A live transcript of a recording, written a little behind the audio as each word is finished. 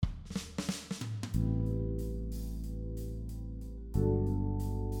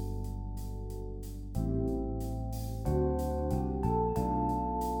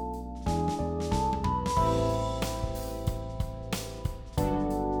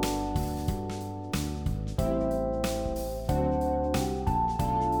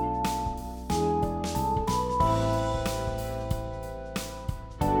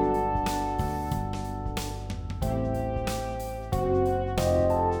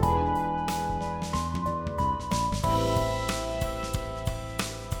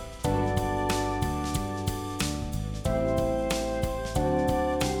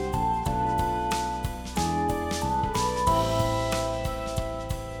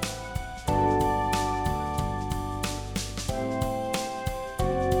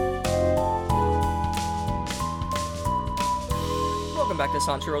back to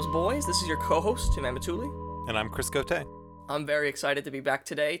Sanchiro's Boys. This is your co-host, Tim Amatuli. And I'm Chris Cote. I'm very excited to be back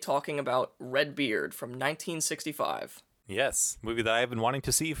today talking about Redbeard from 1965. Yes, movie that I've been wanting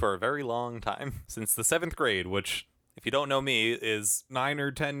to see for a very long time, since the 7th grade, which, if you don't know me, is 9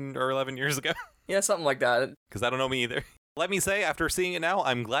 or 10 or 11 years ago. Yeah, something like that. Because I don't know me either. Let me say, after seeing it now,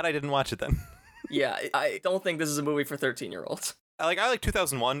 I'm glad I didn't watch it then. Yeah, I don't think this is a movie for 13-year-olds. I like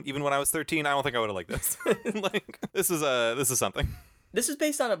 2001, even when I was 13, I don't think I would have liked this. This is something. This is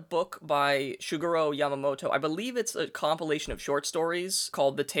based on a book by Shigeru Yamamoto. I believe it's a compilation of short stories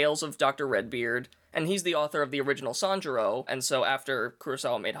called The Tales of Dr. Redbeard, and he's the author of the original Sanjuro, and so after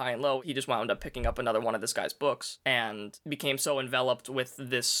Kurosawa made High and Low, he just wound up picking up another one of this guy's books, and became so enveloped with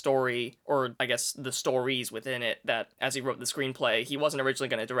this story, or I guess the stories within it, that as he wrote the screenplay, he wasn't originally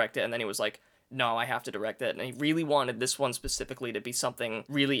going to direct it, and then he was like, no, I have to direct it, and he really wanted this one specifically to be something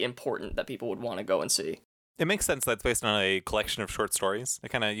really important that people would want to go and see. It makes sense that it's based on a collection of short stories.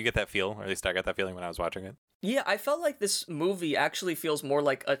 You get that feel, or at least I got that feeling when I was watching it. Yeah, I felt like this movie actually feels more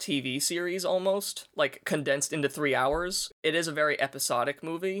like a TV series almost, like condensed into 3 hours. It is a very episodic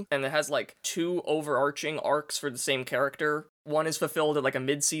movie, and it has like 2 overarching arcs for the same character. One is fulfilled at like a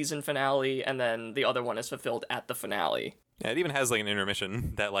mid-season finale, and then the other one is fulfilled at the finale. Yeah, it even has like an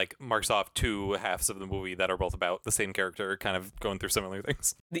intermission that like marks off 2 halves of the movie that are both about the same character kind of going through similar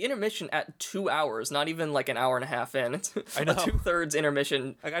things. The intermission at 2 hours, not even like an hour and a half in. It's I know. A 2/3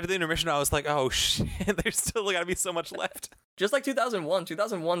 intermission. I got to the intermission, I was like, oh shit, there's still gotta be so much left. Just like 2001.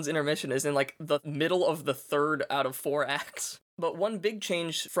 2001's intermission is in like the middle of the 3rd out of 4 acts. But one big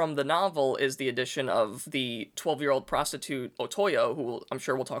change from the novel is the addition of the 12-year-old prostitute Otoyo, who I'm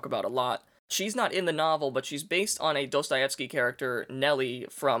sure we'll talk about a lot. She's not in the novel, but she's based on a Dostoevsky character, Nellie,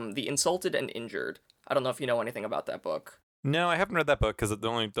 from The Insulted and Injured. I don't know if you know anything about that book. No, I haven't read that book, because the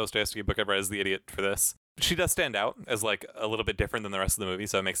only Dostoevsky book I've read is The Idiot for this. She does stand out as like a little bit different than the rest of the movie,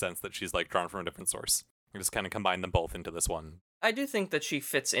 so it makes sense that she's like drawn from a different source. You just kind of combine them both into this one. I do think that she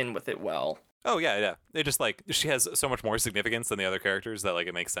fits in with it well. Oh, yeah. It just, like, she has so much more significance than the other characters that, like,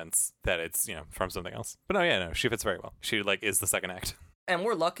 it makes sense that it's, from something else. But no, she fits very well. She, like, is the second act. And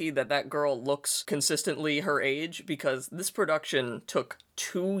we're lucky that that girl looks consistently her age, because this production took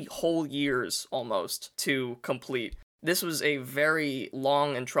 2 whole years almost to complete. This was a very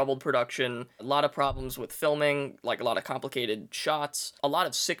long and troubled production, a lot of problems with filming, like a lot of complicated shots, a lot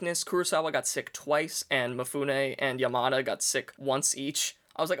of sickness. Kurosawa got sick twice, and Mifune and Yamada got sick once each.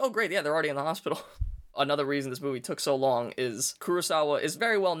 I was like, oh great, yeah, they're already in the hospital. Another reason this movie took so long is Kurosawa is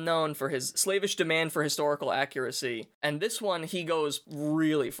very well known for his slavish demand for historical accuracy, and this one, he goes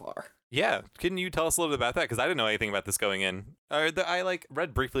really far. Yeah, can you tell us a little bit about that? Because I didn't know anything about this going in. I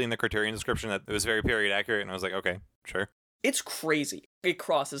read briefly in the Criterion description that it was very period accurate, and I was like, okay, sure. It's crazy. It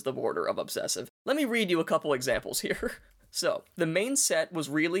crosses the border of obsessive. Let me read you a couple examples here. So, the main set was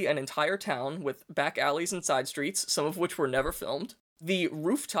really an entire town with back alleys and side streets, some of which were never filmed. The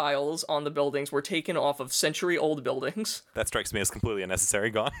roof tiles on the buildings were taken off of century-old buildings. That strikes me as completely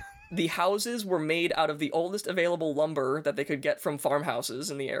unnecessary. Gone. The houses were made out of the oldest available lumber that they could get from farmhouses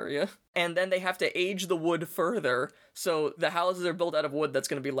in the area. And then they have to age the wood further, so the houses are built out of wood that's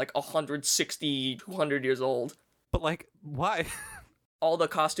going to be like 160, 200 years old. But, like, why? All the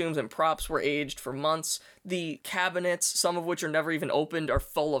costumes and props were aged for months. The cabinets, some of which are never even opened, are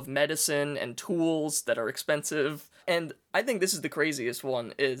full of medicine and tools that are expensive. And I think this is the craziest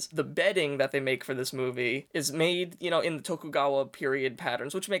one, is the bedding that they make for this movie is made, in the Tokugawa period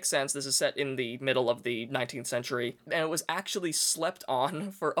patterns, which makes sense. This is set in the middle of the 19th century. And it was actually slept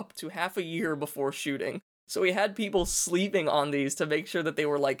on for up to half a year before shooting. So we had people sleeping on these to make sure that they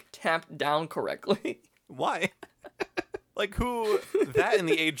were, like, tamped down correctly. Why? Like, who, that and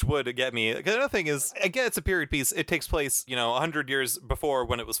the age would get me. Because another thing is, again, it's a period piece. It takes place, 100 years before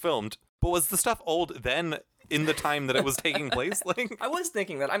when it was filmed. But was the stuff old then in the time that it was taking place? Like, I was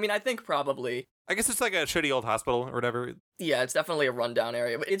thinking that. I mean, I think probably. I guess it's like a shitty old hospital or whatever. Yeah, it's definitely a rundown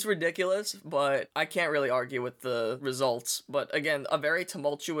area. But it's ridiculous, but I can't really argue with the results. But again, a very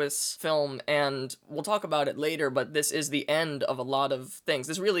tumultuous film, and we'll talk about it later, but this is the end of a lot of things.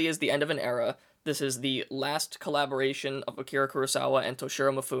 This really is the end of an era. This is the last collaboration of Akira Kurosawa and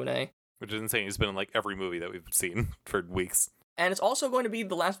Toshiro Mifune. Which is insane. He's been in, like, every movie that we've seen for weeks. And it's also going to be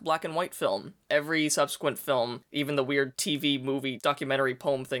the last black and white film. Every subsequent film, even the weird TV movie documentary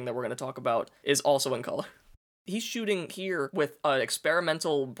poem thing that we're going to talk about, is also in color. He's shooting here with an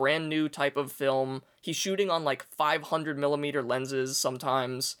experimental, brand new type of film. He's shooting on like 500mm lenses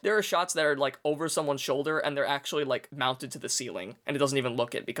sometimes. There are shots that are like over someone's shoulder and they're actually like mounted to the ceiling and it doesn't even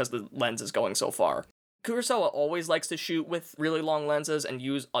look it because the lens is going so far. Kurosawa always likes to shoot with really long lenses and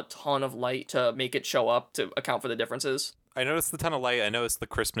use a ton of light to make it show up to account for the differences. I noticed the ton of light. I noticed the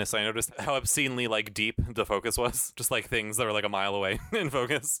crispness. I noticed how obscenely like deep the focus was. Just like things that were like a mile away in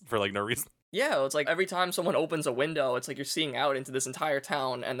focus for like no reason. Yeah, it's like every time someone opens a window, it's like you're seeing out into this entire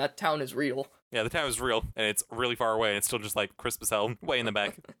town, and that town is real. Yeah, the town is real, and it's really far away, and it's still just like crisp as hell, way in the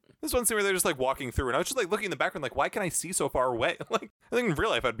back. This one scene where they're just like walking through, and I was just like looking in the background, like, why can I see so far away? Like, I think in real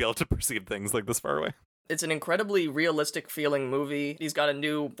life I'd be able to perceive things like this far away. It's an incredibly realistic feeling movie. He's got a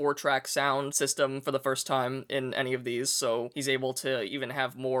new 4-track sound system for the first time in any of these, so he's able to even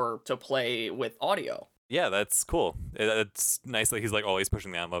have more to play with audio. Yeah, that's cool. It's nice that he's like always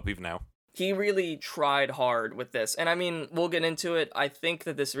pushing the envelope even now. He really tried hard with this. And I mean, we'll get into it. I think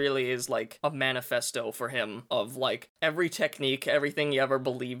that this really is like a manifesto for him of like every technique, everything he ever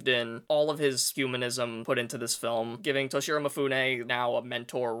believed in, all of his humanism put into this film, giving Toshiro Mifune now a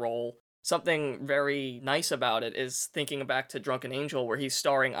mentor role. Something very nice about it is thinking back to Drunken Angel, where he's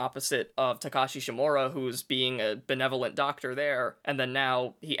starring opposite of Takashi Shimura, who's being a benevolent doctor there, and then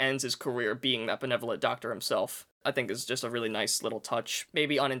now he ends his career being that benevolent doctor himself. I think is just a really nice little touch,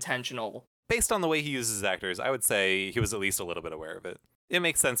 maybe unintentional. Based on the way he uses his actors, I would say he was at least a little bit aware of it. It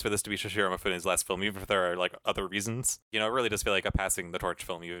makes sense for this to be Toshiro Mifune's last film, even if there are like other reasons. You know, it really does feel like a passing the torch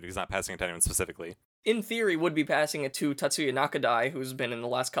film. He's not passing it to anyone specifically. In theory, would be passing it to Tatsuya Nakadai, who's been in the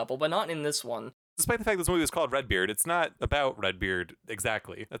last couple, but not in this one. Despite the fact this movie was called Redbeard, it's not about Redbeard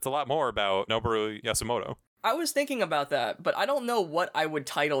exactly. It's a lot more about Noboru Yasumoto. I was thinking about that, but I don't know what I would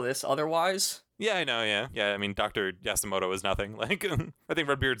title this otherwise. Yeah, I know, yeah. Yeah, I mean, Dr. Yasumoto is nothing. Like, I think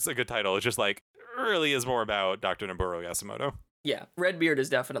Redbeard's a good title. It's just like, really is more about Dr. Noboru Yasumoto. Yeah, Redbeard is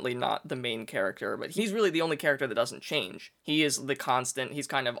definitely not the main character, but he's really the only character that doesn't change. He is the constant. He's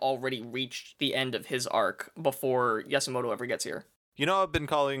kind of already reached the end of his arc before Yasumoto ever gets here. You know, I've been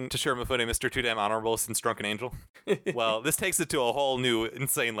calling Toshiro Mifune Mr. Too Damn Honorable since Drunken Angel. Well, this takes it to a whole new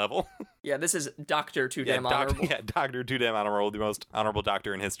insane level. Yeah, this is Dr. Too Damn Honorable. Yeah, Dr. Too Damn Honorable, the most honorable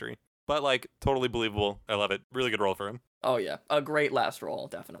doctor in history. But, like, totally believable. I love it. Really good role for him. Oh, yeah. A great last role,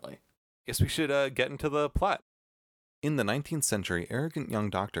 definitely. Guess we should get into the plot. In the 19th century, arrogant young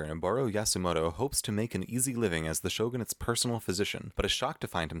doctor Noboru Yasumoto hopes to make an easy living as the shogunate's personal physician, but is shocked to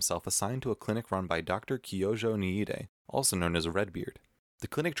find himself assigned to a clinic run by Dr. Kyojo Niide, also known as Redbeard. The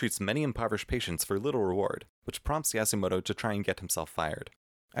clinic treats many impoverished patients for little reward, which prompts Yasumoto to try and get himself fired.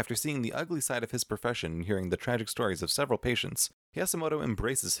 After seeing the ugly side of his profession and hearing the tragic stories of several patients, Yasumoto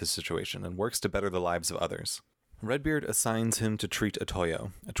embraces his situation and works to better the lives of others. Redbeard assigns him to treat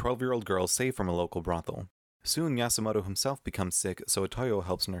Otoyo, a 12-year-old girl saved from a local brothel. Soon Yasumoto himself becomes sick, so Otoyo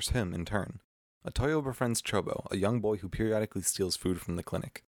helps nurse him in turn. Otoyo befriends Chobo, a young boy who periodically steals food from the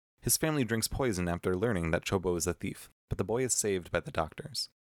clinic. His family drinks poison after learning that Chobo is a thief, but the boy is saved by the doctors.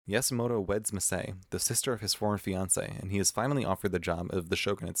 Yasumoto weds Masai, the sister of his former fiancé, and he is finally offered the job of the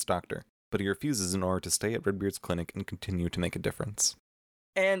shogunate's doctor, but he refuses in order to stay at Redbeard's clinic and continue to make a difference.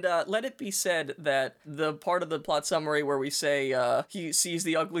 And let it be said that the part of the plot summary where we say he sees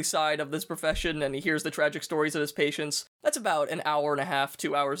the ugly side of this profession and he hears the tragic stories of his patients, that's about an hour and a half,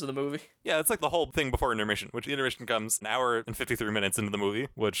 2 hours of the movie. Yeah, it's like the whole thing before intermission, which the intermission comes an hour and 53 minutes into the movie,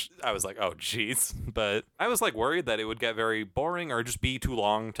 which I was like, oh, jeez. But I was like worried that it would get very boring or just be too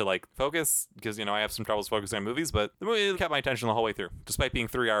long to like focus, because, you know, I have some troubles focusing on movies, but the movie kept my attention the whole way through, despite being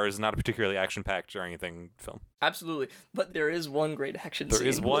 3 hours, not a particularly action-packed or anything film. Absolutely. But there is one great action scene. There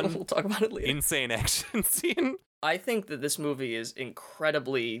is one we'll talk about it later. Insane action scene. I think that this movie is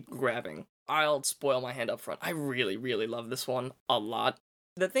incredibly grabbing. I'll spoil my hand up front. I really, really love this one a lot.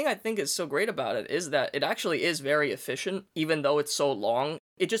 The thing I think is so great about it is that it actually is very efficient, even though it's so long.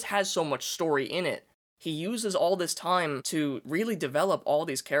 It just has so much story in it. He uses all this time to really develop all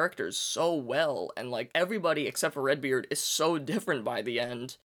these characters so well, and like everybody except for Redbeard is so different by the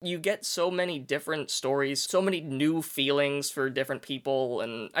end. You get so many different stories, so many new feelings for different people,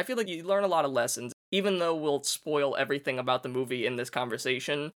 and I feel like you learn a lot of lessons. Even though we'll spoil everything about the movie in this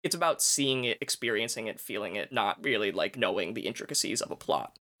conversation, it's about seeing it, experiencing it, feeling it, not really like knowing the intricacies of a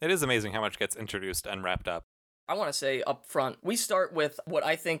plot. It is amazing how much gets introduced and wrapped up. I want to say up front, we start with what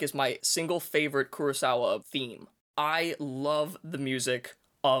I think is my single favorite Kurosawa theme. I love the music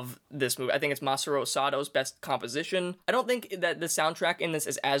of this movie. I think it's Masaru Sato's best composition. I don't think that the soundtrack in this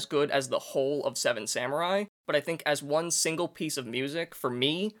is as good as the whole of Seven Samurai, but I think as one single piece of music, for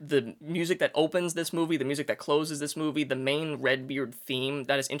me, the music that opens this movie, the music that closes this movie, the main Redbeard theme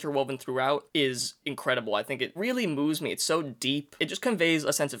that is interwoven throughout is incredible. I think it really moves me. It's so deep. It just conveys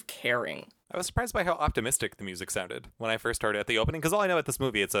a sense of caring. I was surprised by how optimistic the music sounded when I first started at the opening, because all I know at this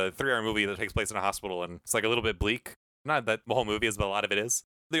movie, it's a 3-hour movie that takes place in a hospital, and it's like a little bit bleak. Not that the whole movie is, but a lot of it is.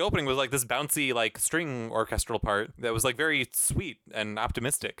 The opening was like this bouncy, like string orchestral part that was like very sweet and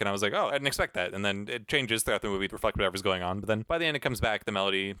optimistic. And I was like, oh, I didn't expect that. And then it changes throughout the movie to reflect whatever's going on. But then by the end, it comes back. The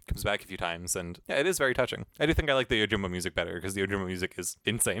melody comes back a few times. And yeah, it is very touching. I do think I like the Yojimbo music better because the Yojimbo music is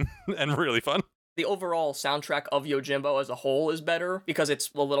insane and really fun. The overall soundtrack of Yojimbo as a whole is better because it's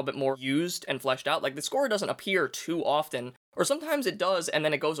a little bit more used and fleshed out. Like, the score doesn't appear too often, or sometimes it does and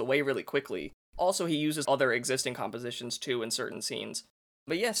then it goes away really quickly. Also, he uses other existing compositions too in certain scenes.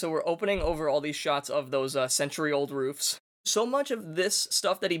 But yeah, so we're opening over all these shots of those century-old roofs. So much of this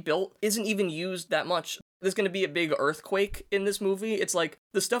stuff that he built isn't even used that much. There's going to be a big earthquake in this movie. It's like,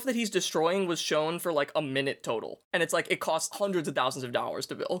 the stuff that he's destroying was shown for like a minute total. And it's like, it costs hundreds of thousands of dollars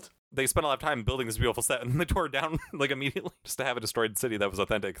to build. They spent a lot of time building this beautiful set and they tore it down like immediately just to have a destroyed city that was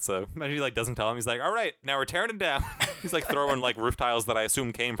authentic. So imagine he like doesn't tell him. He's like, all right, now we're tearing it down. He's like throwing like roof tiles that I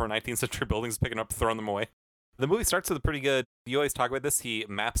assume came from 19th century buildings, picking up, throwing them away. The movie starts with a pretty good, you always talk about this, he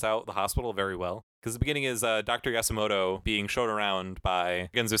maps out the hospital very well. Because the beginning is Dr. Yasumoto being shown around by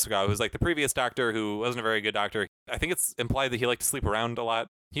Genzo Sagawa, who's like the previous doctor who wasn't a very good doctor. I think it's implied that he liked to sleep around a lot.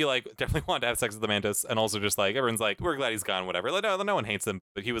 He like definitely wanted to have sex with the Mantis, and also just like everyone's like, we're glad he's gone, whatever. Like, no one hates him,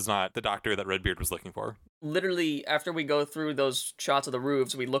 but he was not the doctor that Redbeard was looking for. Literally, after we go through those shots of the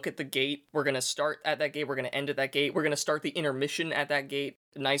roofs, we look at the gate. We're going to start at that gate. We're going to end at that gate. We're going to start the intermission at that gate.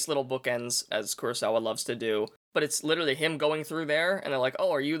 Nice little bookends, as Kurosawa loves to do. But it's literally him going through there, and they're like,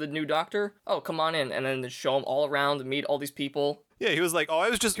 oh, are you the new doctor? Oh, come on in. And then they show him all around and meet all these people. Yeah, he was like, oh, I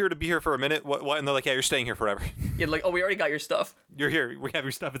was just here to be here for a minute. What? And they're like, yeah, you're staying here forever. Yeah, like, oh, we already got your stuff. You're here. We have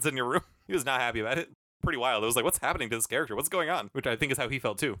your stuff. It's in your room. He was not happy about it. Pretty wild. It was like, what's happening to this character? What's going on? Which I think is how he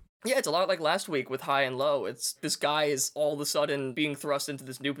felt too. Yeah, it's a lot like last week with High and Low. It's this guy is all of a sudden being thrust into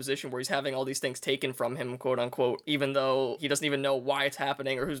this new position where he's having all these things taken from him, quote unquote, even though he doesn't even know why it's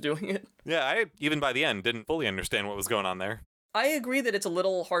happening or who's doing it. Yeah, I, even by the end, didn't fully understand what was going on there. I agree that it's a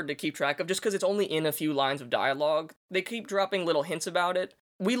little hard to keep track of just because it's only in a few lines of dialogue. They keep dropping little hints about it.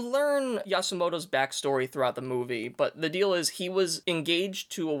 We learn Yasumoto's backstory throughout the movie, but the deal is he was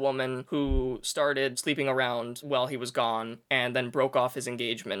engaged to a woman who started sleeping around while he was gone and then broke off his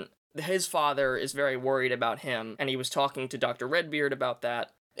engagement. His father is very worried about him, and he was talking to Dr. Redbeard about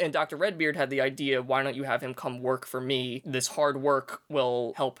that. And Dr. Redbeard had the idea, why don't you have him come work for me? This hard work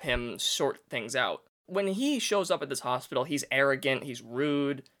will help him sort things out. When he shows up at this hospital, he's arrogant, he's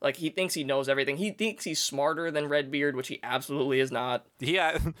rude, like, he thinks he knows everything. He thinks he's smarter than Redbeard, which he absolutely is not.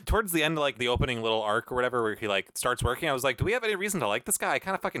 Yeah, towards the end, like, the opening little arc or whatever, where he, like, starts working, I was like, do we have any reason to like this guy? I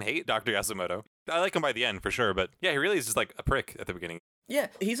kind of fucking hate Dr. Yasumoto. I like him by the end, for sure, but yeah, he really is just, like, a prick at the beginning. Yeah,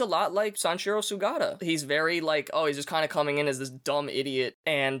 he's a lot like Sanshiro Sugata. He's very, like, oh, he's just kind of coming in as this dumb idiot,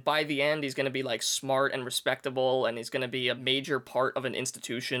 and by the end, he's gonna be, like, smart and respectable, and he's gonna be a major part of an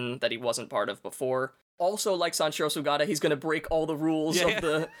institution that he wasn't part of before. Also, like Sanshiro Sugata, he's going to break all the rules of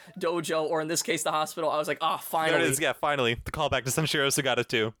the dojo, or in this case, the hospital. I was like, finally. There it is, yeah, finally. The callback to Sanshiro Sugata,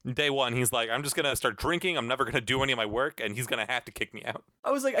 too. Day one, he's like, I'm just going to start drinking, I'm never going to do any of my work, and he's going to have to kick me out. I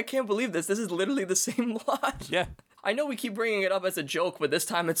was like, I can't believe this. This is literally the same plot. Yeah. I know we keep bringing it up as a joke, but this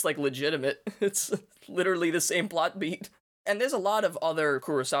time it's, like, legitimate. It's literally the same plot beat. And there's a lot of other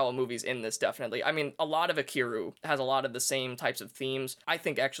Kurosawa movies in this, definitely. I mean, a lot of Akiru has a lot of the same types of themes, I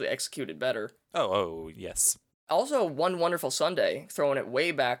think actually executed better. Oh, yes. Also, One Wonderful Sunday, throwing it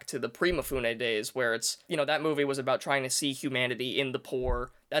way back to the pre-Mifune days, where it's, that movie was about trying to see humanity in the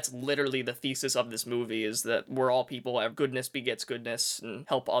poor. That's literally the thesis of this movie, is that we're all people, goodness begets goodness, and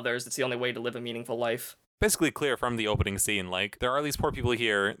help others. It's the only way to live a meaningful life. Basically clear from the opening scene, like, there are these poor people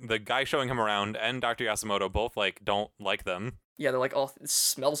here, the guy showing him around and Dr. Yasumoto both, like, don't like them. Yeah, they're like, oh, it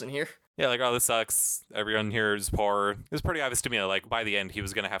smells in here. Yeah, like, oh, this sucks, everyone here is poor. It was pretty obvious to me, like, by the end, he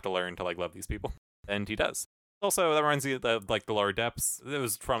was gonna have to learn to, like, love these people. And he does. Also, that reminds me of, like, the lower depths. It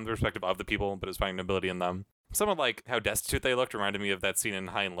was from the perspective of the people, but it was finding nobility in them. Some of, like, how destitute they looked reminded me of that scene in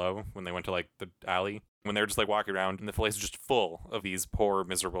High and Low, when they went to, like, the alley. When they were just, like, walking around, and the place is just full of these poor,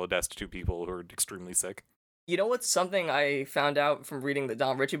 miserable, destitute people who are extremely sick. You know what's something I found out from reading the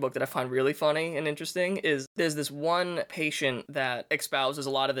Don Ritchie book that I find really funny and interesting is there's this one patient that espouses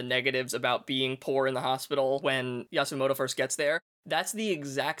a lot of the negatives about being poor in the hospital when Yasumoto first gets there. That's the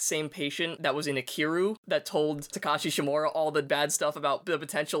exact same patient that was in Akiru that told Takashi Shimura all the bad stuff about the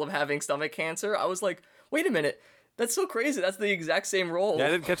potential of having stomach cancer. I was like, wait a minute. That's so crazy. That's the exact same role. Yeah,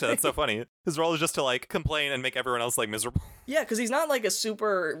 I didn't catch that. That's so funny. His role is just to, like, complain and make everyone else, like, miserable. Yeah, because he's not, like, a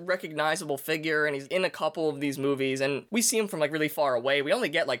super recognizable figure, and he's in a couple of these movies, and we see him from, like, really far away. We only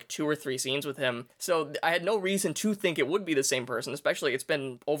get, like, 2 or 3 scenes with him, so I had no reason to think it would be the same person, especially it's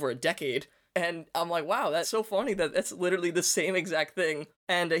been over a decade. And I'm like, wow, that's so funny that that's literally the same exact thing.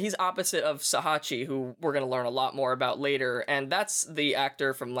 And he's opposite of Sahachi, who we're going to learn a lot more about later. And that's the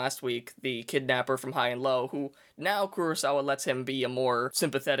actor from last week, the kidnapper from High and Low, who now Kurosawa lets him be a more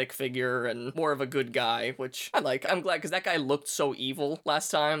sympathetic figure and more of a good guy, which I like. I'm glad, because that guy looked so evil last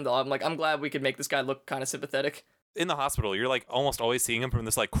time, though I'm glad we could make this guy look kind of sympathetic. In the hospital, you're like almost always seeing him from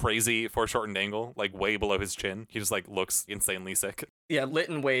this like crazy foreshortened angle, like way below his chin. He just like looks insanely sick. Yeah, lit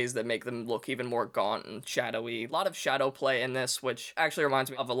in ways that make them look even more gaunt and shadowy. A lot of shadow play in this, which actually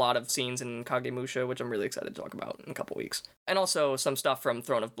reminds me of a lot of scenes in Kagemusha, which I'm really excited to talk about in a couple weeks. And also some stuff from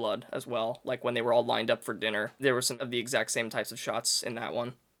Throne of Blood as well, like when they were all lined up for dinner. There were some of the exact same types of shots in that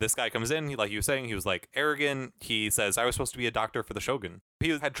one. This guy comes in, like you were saying, he was like arrogant. He says, I was supposed to be a doctor for the Shogun.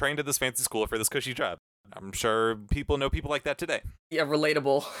 He had trained at this fancy school for this cushy job. I'm sure people know people like that today. Yeah,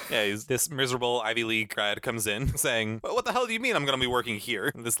 relatable. Yeah, he's this miserable Ivy League grad comes in saying, what the hell do you mean I'm going to be working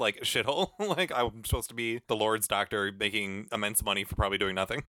here? This, like, shithole. Like, I'm supposed to be the Lord's doctor making immense money for probably doing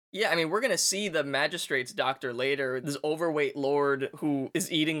nothing. Yeah, I mean, we're gonna see the magistrate's doctor later, this overweight lord who is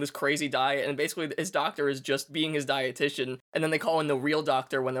eating this crazy diet, and basically his doctor is just being his dietitian, and then they call in the real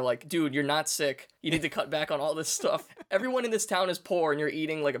doctor when they're like, dude, you're not sick, you need to cut back on all this stuff. Everyone in this town is poor, and you're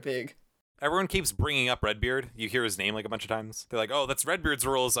eating like a pig. Everyone keeps bringing up Redbeard. You hear his name like a bunch of times. They're like, oh, that's Redbeard's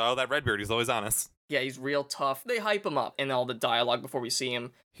rules. Oh, that Redbeard, he's always honest. Yeah, he's real tough. They hype him up in all the dialogue before we see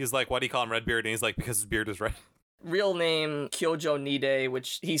him. He's like, why do you call him Redbeard? And he's like, because his beard is red. Real name, Kyojo Nide,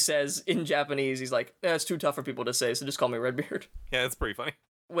 which he says in Japanese, he's like, it's too tough for people to say, so just call me Redbeard. Yeah, it's pretty funny.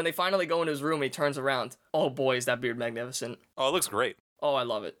 When they finally go into his room, he turns around. Oh boy, is that beard magnificent. Oh, it looks great. Oh, I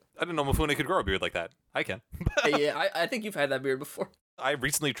love it. I didn't know Mifune could grow a beard like that. I can. Yeah, I think you've had that beard before. I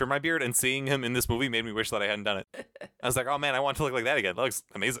recently trimmed my beard, and seeing him in this movie made me wish that I hadn't done it. I was like, oh man, I want to look like that again. That looks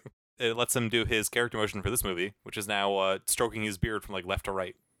amazing. It lets him do his character motion for this movie, which is now stroking his beard from like left to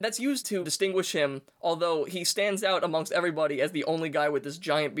right. That's used to distinguish him, although he stands out amongst everybody as the only guy with this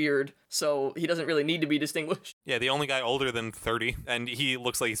giant beard, so he doesn't really need to be distinguished. Yeah, the only guy older than 30, and he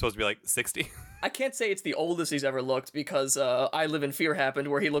looks like he's supposed to be like 60. I can't say it's the oldest he's ever looked, because I Live in Fear happened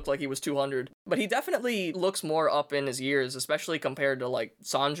where he looked like he was 200. But he definitely looks more up in his years, especially compared to like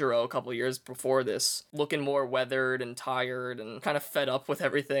Sanjuro a couple years before this, looking more weathered and tired and kind of fed up with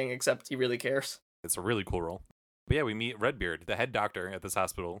everything, except he really cares. It's a really cool role. But yeah, we meet Redbeard, the head doctor at this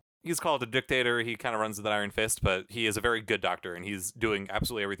hospital. He's called a dictator, he kind of runs with an iron fist, but he is a very good doctor, and he's doing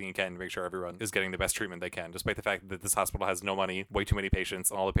absolutely everything he can to make sure everyone is getting the best treatment they can, despite the fact that this hospital has no money, way too many patients,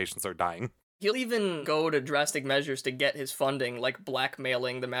 and all the patients are dying. He'll even go to drastic measures to get his funding, like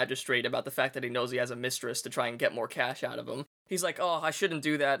blackmailing the magistrate about the fact that he knows he has a mistress to try and get more cash out of him. He's like, oh, I shouldn't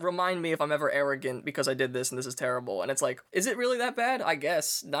do that. Remind me if I'm ever arrogant because I did this and this is terrible. And it's like, is it really that bad? I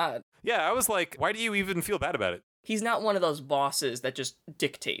guess not. Yeah, I was like, why do you even feel bad about it? He's not one of those bosses that just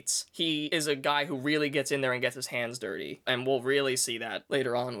dictates. He is a guy who really gets in there and gets his hands dirty. And we'll really see that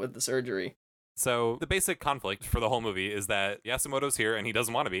later on with the surgery. So the basic conflict for the whole movie is that Yasumoto's here and he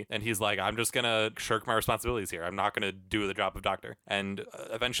doesn't want to be. And he's like, I'm just going to shirk my responsibilities here. I'm not going to do the job of doctor. And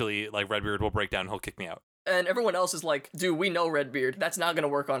eventually, like, Redbeard will break down and he'll kick me out. And everyone else is like, dude, we know Redbeard. That's not going to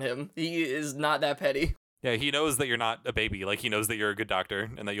work on him. He is not that petty. Yeah, he knows that you're not a baby. Like, he knows that you're a good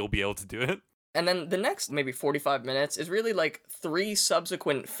doctor and that you'll be able to do it. And then the next maybe 45 minutes is really like 3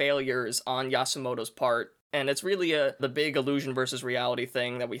 subsequent failures on Yasumoto's part. And it's really the big illusion versus reality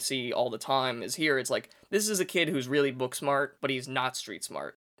thing that we see all the time is here. It's like, this is a kid who's really book smart, but he's not street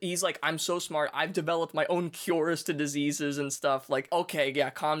smart. He's like, I'm so smart, I've developed my own cures to diseases and stuff. Like, okay,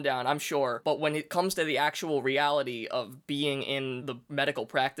 yeah, calm down, I'm sure. But when it comes to the actual reality of being in the medical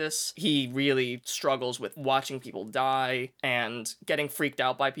practice, he really struggles with watching people die and getting freaked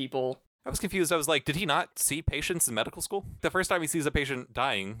out by people. I was confused. I was like, did he not see patients in medical school? The first time he sees a patient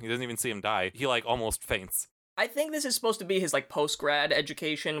dying, he doesn't even see him die. He like almost faints. I think this is supposed to be his like post-grad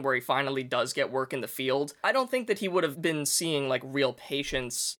education where he finally does get work in the field. I don't think that he would have been seeing like real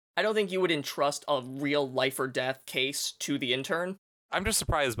patients. I don't think you would entrust a real life or death case to the intern. I was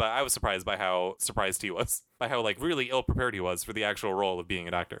surprised by how surprised he was, by how like really ill-prepared he was for the actual role of being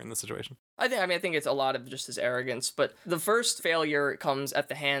a doctor in this situation. I think it's a lot of just his arrogance, but the first failure comes at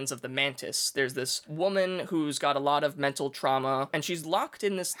the hands of the Mantis. There's this woman who's got a lot of mental trauma, and she's locked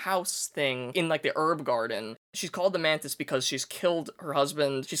in this house thing in like the herb garden. She's called the Mantis because she's killed her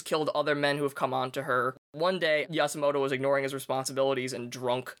husband, she's killed other men who have come on to her. One day, Yasumoto was ignoring his responsibilities and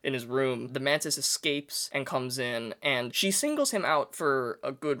drunk in his room. The Mantis escapes and comes in, and she singles him out for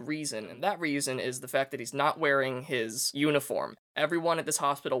a good reason, and that reason is the fact that he's not wearing his uniform. Everyone at this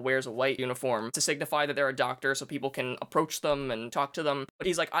hospital wears a white uniform to signify that they're a doctor so people can approach them and talk to them. But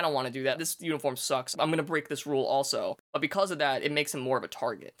he's like, I don't want to do that. This uniform sucks. I'm going to break this rule also. But because of that, it makes him more of a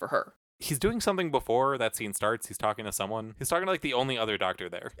target for her. He's doing something before that scene starts. He's talking to someone. He's talking to like the only other doctor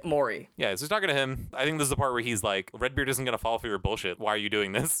there. Maury. Yeah, so he's talking to him. I think this is the part where he's like, Redbeard isn't going to fall for your bullshit. Why are you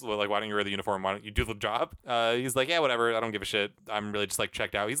doing this? Well, like, why don't you wear the uniform? Why don't you do the job? He's like, yeah, whatever. I don't give a shit. I'm really just like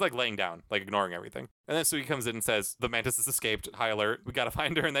checked out. He's like laying down, like ignoring everything. And then so he comes in and says, the Mantis has escaped. High alert. We got to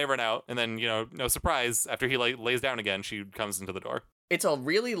find her. And they run out. And then, no surprise, after he lays down again, she comes into the door. It's a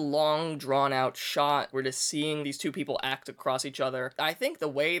really long, drawn-out shot. We're just seeing these two people act across each other. I think the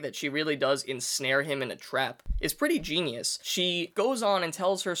way that she really does ensnare him in a trap is pretty genius. She goes on and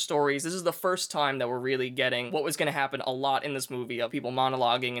tells her stories. This is the first time that we're really getting what was going to happen a lot in this movie, of people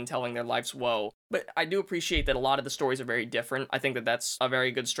monologuing and telling their life's woe. But I do appreciate that a lot of the stories are very different. I think that that's a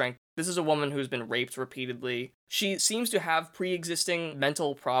very good strength. This is a woman who's been raped repeatedly. She seems to have pre-existing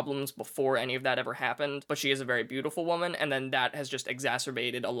mental problems before any of that ever happened, but she is a very beautiful woman, and then that has just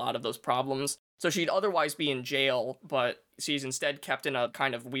exacerbated a lot of those problems. So she'd otherwise be in jail, but she's instead kept in a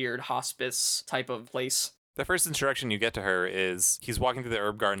kind of weird hospice type of place. The first introduction you get to her is he's walking through the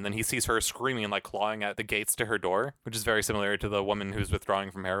herb garden, then he sees her screaming and like clawing at the gates to her door, which is very similar to the woman who's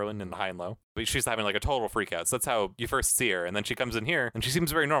withdrawing from heroin in the High and Low. But she's having like a total freak out. So that's how you first see her. And then she comes in here and she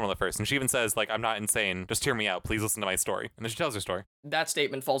seems very normal at first. And she even says like, I'm not insane. Just hear me out. Please listen to my story. And then she tells her story. That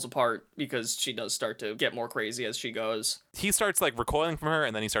statement falls apart because she does start to get more crazy as she goes. He starts like recoiling from her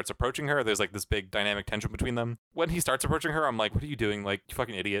and then he starts approaching her. There's like this big dynamic tension between them. When he starts approaching her, I'm like, what are you doing? Like, you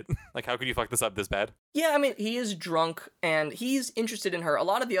fucking idiot. Like, how could you fuck this up this bad? Yeah, I mean, he is drunk and he's interested in her. A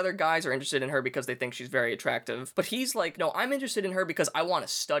lot of the other guys are interested in her because they think she's very attractive. But he's like, no, I'm interested in her because I want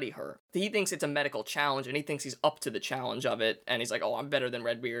to study her. He thinks it's a medical challenge and he thinks he's up to the challenge of it. And he's like, oh, I'm better than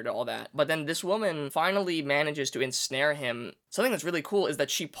Redbeard and all that. But then this woman finally manages to ensnare him. Something that's really cool is that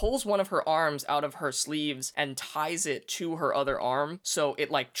she pulls one of her arms out of her sleeves and ties it to her other arm. So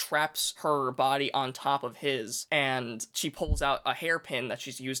it like traps her body on top of his. And she pulls out a hairpin that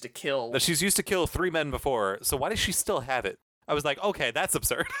she's used to kill. That she's used to kill 3 men before. So why does she still have it? I was like, okay, that's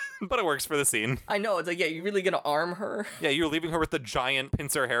absurd. But it works for the scene. I know, it's like, yeah, you're really gonna arm her? Yeah, you're leaving her with the giant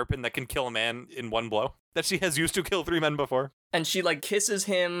pincer hairpin that can kill a man in one blow. That she has used to kill 3 men before. And she, like, kisses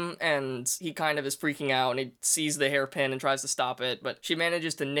him, and he kind of is freaking out, and he sees the hairpin and tries to stop it, but she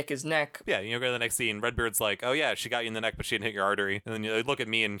manages to nick his neck. Yeah, go to the next scene. Redbeard's like, oh yeah, she got you in the neck, but she didn't hit your artery. And then you look at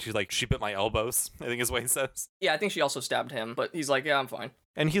me, and she's like, she bit my elbows, I think is what he says. Yeah, I think she also stabbed him, but he's like, yeah, I'm fine.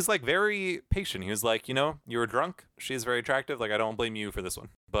 And he's, like, very patient. He was like, you were drunk. She's very attractive. Like, I don't blame you for this one.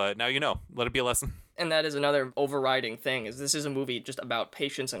 But now you know. Let it be a lesson. And that is another overriding thing, is this is a movie just about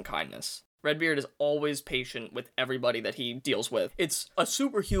patience and kindness. Redbeard is always patient with everybody that he deals with. It's a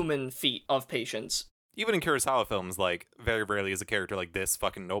superhuman feat of patience. Even in Kurosawa films, like, very rarely is a character like this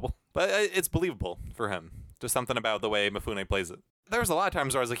fucking noble. But it's believable for him. Just something about the way Mifune plays it. There's a lot of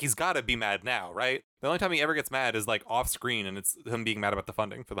times where I was like, he's gotta be mad now, right? The only time he ever gets mad is, like, off screen, and it's him being mad about the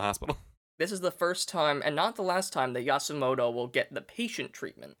funding for the hospital. This is the first time, and not the last time, that Yasumoto will get the patient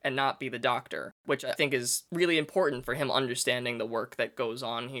treatment and not be the doctor, which I think is really important for him understanding the work that goes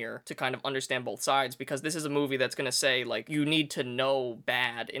on here, to kind of understand both sides, because this is a movie that's going to say, like, you need to know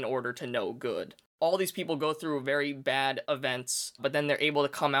bad in order to know good. All these people go through very bad events, but then they're able to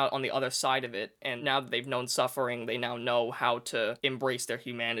come out on the other side of it, and now that they've known suffering, they now know how to embrace their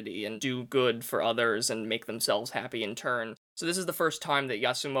humanity and do good for others and make themselves happy in turn. So this is the first time that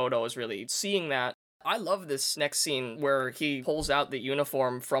Yasumoto is really seeing that. I love this next scene where he pulls out the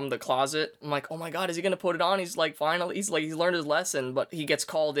uniform from the closet. I'm like, oh my god, is he gonna put it on? He's like, finally, he's learned his lesson, but he gets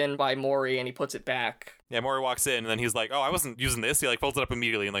called in by Maury and he puts it back. Yeah, Maury walks in and then he's like, oh, I wasn't using this. He like folds it up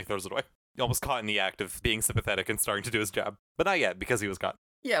immediately and like throws it away. Almost caught in the act of being sympathetic and starting to do his job. But not yet, because he was caught.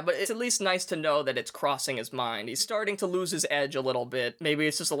 Yeah, but it's at least nice to know that it's crossing his mind. He's starting to lose his edge a little bit. Maybe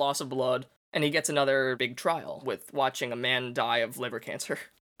it's just a loss of blood. And he gets another big trial with watching a man die of liver cancer.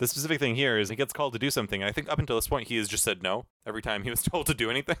 The specific thing here is he gets called to do something. And I think up until this point, he has just said no every time he was told to do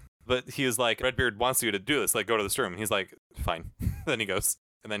anything. But he is like, Redbeard wants you to do this. Like, go to this room. And he's like, fine. Then he goes.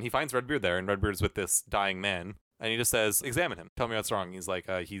 And then he finds Redbeard there, and Redbeard's with this dying man. And he just says, examine him. Tell me what's wrong. He's like,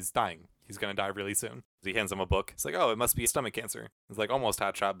 he's dying. He's going to die really soon. He hands him a book. He's like, oh, it must be stomach cancer. It's like almost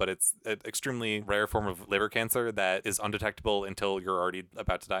hotshot, but it's an extremely rare form of liver cancer that is undetectable until you're already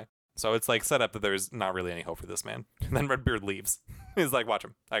about to die. So it's like set up that there's not really any hope for this man. And then Redbeard leaves. He's like, watch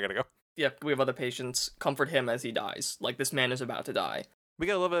him. I gotta go. Yeah, we have other patients. Comfort him as he dies. Like, this man is about to die. We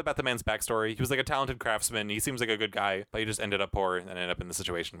get a little bit about the man's backstory. He was like a talented craftsman. He seems like a good guy, but he just ended up poor and ended up in the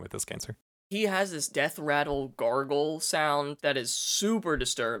situation with this cancer. He has this death rattle gargle sound that is super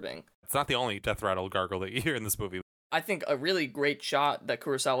disturbing. It's not the only death rattle gargle that you hear in this movie. I think a really great shot that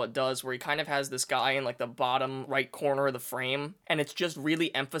Kurosawa does where he kind of has this guy in like the bottom right corner of the frame, and it's just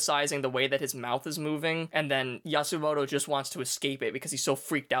really emphasizing the way that his mouth is moving, and then Yasumoto just wants to escape it because he's so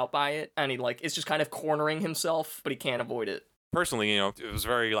freaked out by it, and he like is just kind of cornering himself, but he can't avoid it. Personally, it was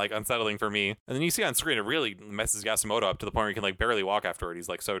very like unsettling for me. And then you see on screen it really messes Yasumoto up to the point where he can like barely walk afterward. He's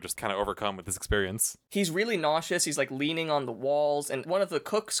like so just kind of overcome with this experience. He's really nauseous. He's like leaning on the walls, and one of the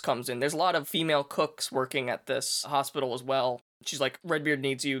cooks comes in. There's a lot of female cooks working at this hospital as well. She's like, Redbeard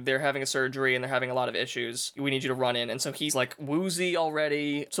needs you. They're having a surgery and they're having a lot of issues. We need you to run in. And so he's like woozy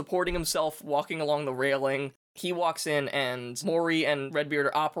already, supporting himself, walking along the railing. He walks in and Mori and Redbeard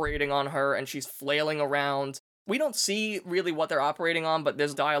are operating on her and she's flailing around. We don't see really what they're operating on, but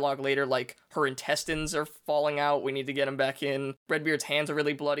there's dialogue later like her intestines are falling out. We need to get them back in. Redbeard's hands are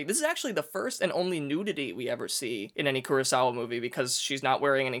really bloody. This is actually the first and only nudity we ever see in any Kurosawa movie because she's not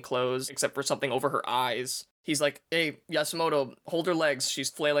wearing any clothes except for something over her eyes. He's like, hey, Yasumoto, hold her legs. She's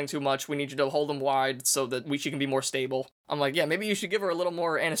flailing too much. We need you to hold them wide so that she can be more stable. I'm like, yeah, maybe you should give her a little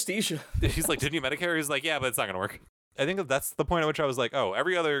more anesthesia. He's like, didn't you Medicare? He's like, yeah, but it's not going to work. I think that's the point at which I was like, oh,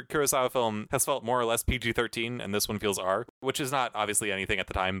 every other Kurosawa film has felt more or less PG-13, and this one feels R, which is not obviously anything at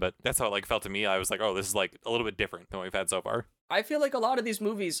the time, but that's how it like felt to me. I was like, oh, this is like a little bit different than what we've had so far. I feel like a lot of these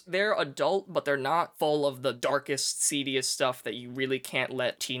movies, they're adult, but they're not full of the darkest, seediest stuff that you really can't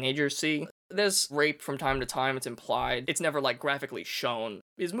let teenagers see. There's rape from time to time, it's implied. It's never, like, graphically shown.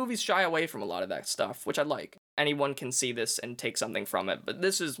 These movies shy away from a lot of that stuff, which I like. Anyone can see this and take something from it, but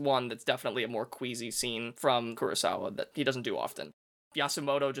this is one that's definitely a more queasy scene from Kurosawa that he doesn't do often.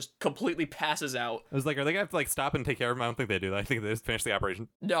 Yasumoto just completely passes out. I was like, are they gonna have to like stop and take care of him? I don't think they do. I think they just finish the operation.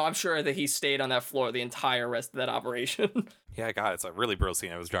 No, I'm sure that he stayed on that floor the entire rest of that operation. Yeah, God, it's a really brutal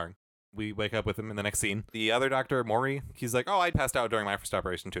scene. It was jarring. We wake up with him in the next scene. The other doctor, Mori, he's like, oh, I passed out during my first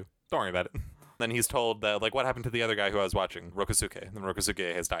operation too. Don't worry about it. Then he's told that, like, what happened to the other guy who I was watching, Rokosuke. And then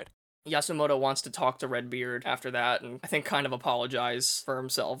Rokosuke has died. Yasumoto wants to talk to Redbeard after that, and I think kind of apologize for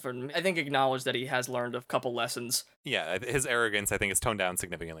himself, and I think acknowledge that he has learned a couple lessons. Yeah, his arrogance, I think, is toned down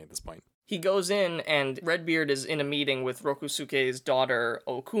significantly at this point. He goes in, and Redbeard is in a meeting with Rokosuke's daughter,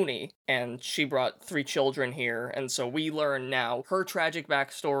 Okuni, and she brought 3 children here, and so we learn now her tragic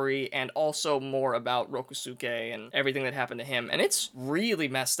backstory, and also more about Rokosuke and everything that happened to him, and it's really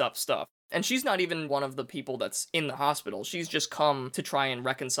messed up stuff. And she's not even one of the people that's in the hospital. She's just come to try and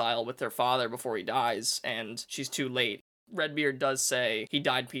reconcile with her father before he dies, and she's too late. Redbeard does say he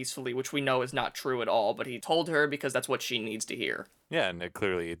died peacefully, which we know is not true at all, but he told her because that's what she needs to hear. Yeah, and it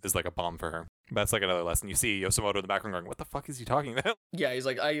clearly is like a bomb for her. That's like another lesson. You see Yasumoto in the background going, what the fuck is he talking about? Yeah, he's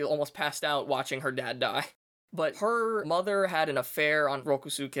like, I almost passed out watching her dad die. But her mother had an affair on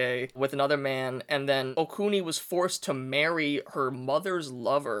Rokosuke with another man, and then Okuni was forced to marry her mother's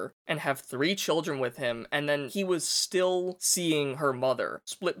lover and have 3 children with him, and then he was still seeing her mother,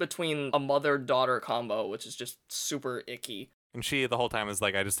 split between a mother-daughter combo, which is just super icky. And she, the whole time, was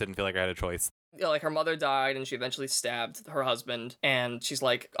like, I just didn't feel like I had a choice. Yeah, like, her mother died, and she eventually stabbed her husband, and she's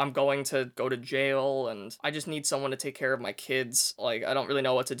like, I'm going to go to jail, and I just need someone to take care of my kids. Like, I don't really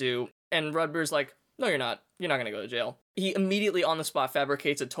know what to do. And Redbeard's like, no, you're not. You're not going to go to jail. He immediately on the spot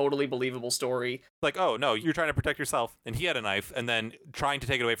fabricates a totally believable story. Like, oh, no, you're trying to protect yourself. And he had a knife, and then trying to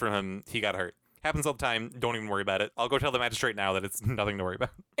take it away from him, he got hurt. Happens all the time. Don't even worry about it. I'll go tell the magistrate now that it's nothing to worry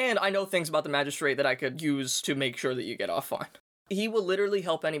about. And I know things about the magistrate that I could use to make sure that you get off fine. He will literally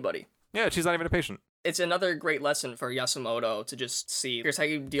help anybody. Yeah, she's not even a patient. It's another great lesson for Yasumoto to just see, here's how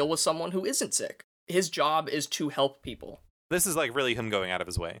you deal with someone who isn't sick. His job is to help people. This is like really him going out of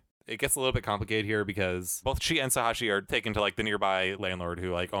his way. It gets a little bit complicated here because both she and Sahashi are taken to like the nearby landlord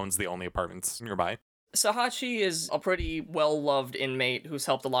who like owns the only apartments nearby. Sahashi is a pretty well-loved inmate who's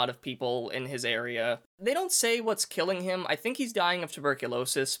helped a lot of people in his area. They don't say what's killing him. I think he's dying of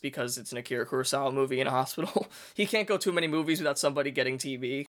tuberculosis because it's an Akira Kurosawa movie in a hospital. He can't go too many movies without somebody getting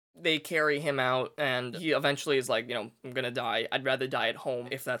TB. They carry him out, and he eventually is like, I'm gonna die. I'd rather die at home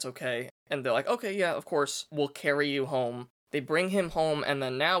if that's okay. And they're like, okay, yeah, of course, we'll carry you home. They bring him home, and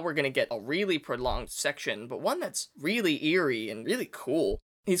then now we're gonna get a really prolonged section, but one that's really eerie and really cool.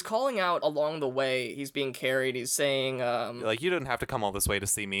 He's calling out along the way. He's being carried. He's saying, like, you didn't have to come all this way to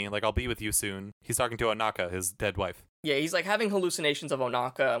see me. Like, I'll be with you soon. He's talking to Onaka, his dead wife. Yeah, he's, like, having hallucinations of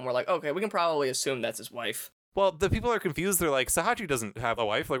Onaka, and we're like, okay, we can probably assume that's his wife. Well, the people are confused. They're like, Sahachi doesn't have a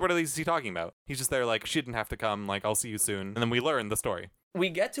wife. Like, what is he talking about? He's just there like, she didn't have to come. Like, I'll see you soon. And then we learn the story. We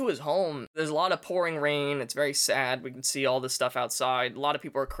get to his home. There's a lot of pouring rain. It's very sad. We can see all this stuff outside. A lot of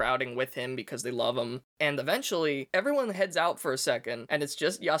people are crowding with him because they love him. And eventually, everyone heads out for a second, and it's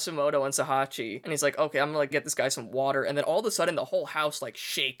just Yasumoto and Sahachi. And he's like, okay, I'm gonna get this guy some water. And then all of a sudden, the whole house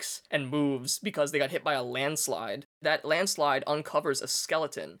shakes and moves because they got hit by a landslide. That landslide uncovers a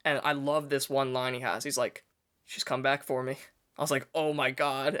skeleton. And I love this one line he has. He's like, she's come back for me. I was like, oh my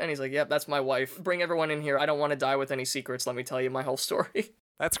god. And he's like, yep, that's my wife. Bring everyone in here. I don't want to die with any secrets. Let me tell you my whole story.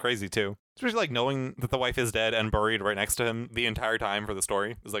 That's crazy, too. Especially, knowing that the wife is dead and buried right next to him the entire time for the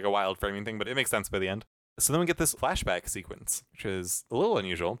story is, a wild framing thing, but it makes sense by the end. So then we get this flashback sequence, which is a little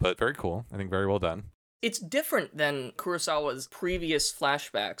unusual, but very cool. I think very well done. It's different than Kurosawa's previous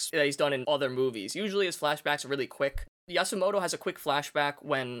flashbacks that he's done in other movies. Usually his flashbacks are really quick. Yasumoto has a quick flashback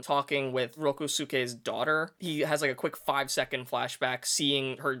when talking with Rokusuke's daughter. He has a quick 5-second flashback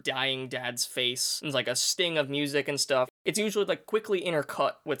seeing her dying dad's face. There's a sting of music and stuff. It's usually quickly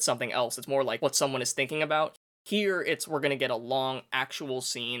intercut with something else. It's more like what someone is thinking about. Here, we're gonna get a long actual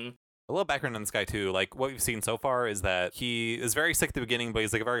scene. A little background on this guy, too. What we've seen so far is that he is very sick at the beginning, but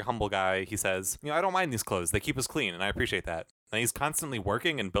he's a very humble guy. He says, I don't mind these clothes. They keep us clean, and I appreciate that. And he's constantly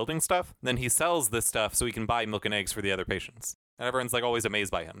working and building stuff. Then he sells this stuff so he can buy milk and eggs for the other patients. And everyone's always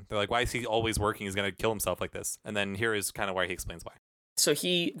amazed by him. They're like, why is he always working? He's going to kill himself like this. And then here is kind of why he explains why. So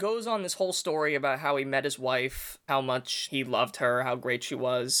he goes on this whole story about how he met his wife, how much he loved her, how great she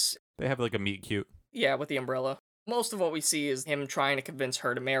was. They have a meet cute. Yeah, with the umbrella. Most of what we see is him trying to convince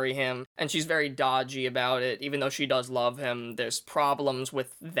her to marry him, and she's very dodgy about it. Even though she does love him, there's problems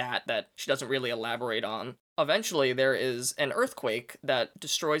with that she doesn't really elaborate on. Eventually, there is an earthquake that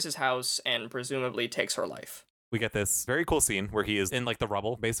destroys his house and presumably takes her life. We get this very cool scene where he is in the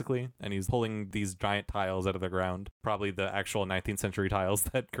rubble, basically, and he's pulling these giant tiles out of the ground. Probably the actual 19th century tiles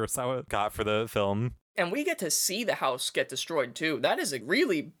that Kurosawa got for the film. And we get to see the house get destroyed, too. That is a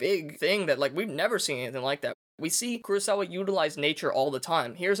really big thing that, we've never seen anything like that. We see Kurosawa utilize nature all the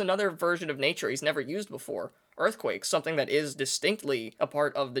time. Here's another version of nature he's never used before. Earthquakes, something that is distinctly a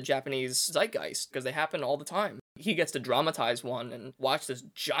part of the Japanese zeitgeist, because they happen all the time. He gets to dramatize one and watch this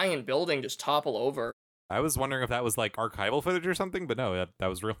giant building just topple over. I was wondering if that was archival footage or something, but no, that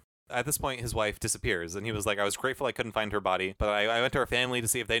was real. At this point, his wife disappears, and he was like, I was grateful I couldn't find her body, but I went to her family to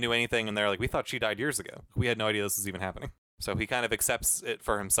see if they knew anything, and they're like, we thought she died years ago. We had no idea this was even happening. So he kind of accepts it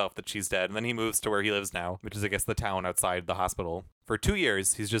for himself that she's dead, and then he moves to where he lives now, which is, I guess, the town outside the hospital. For 2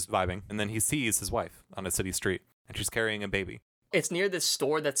 years, he's just vibing, and then he sees his wife on a city street, and she's carrying a baby. It's near this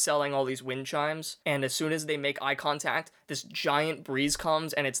store that's selling all these wind chimes, and as soon as they make eye contact, this giant breeze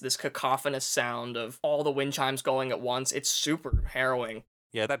comes, and it's this cacophonous sound of all the wind chimes going at once. It's super harrowing.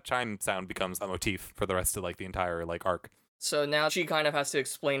 Yeah, that chime sound becomes a motif for the rest of the entire arc. So now she kind of has to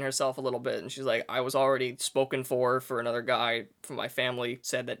explain herself a little bit, and she's like, I was already spoken for another guy from my family,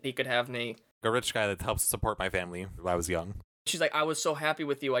 said that he could have me. A rich guy that helps support my family when I was young. She's like, I was so happy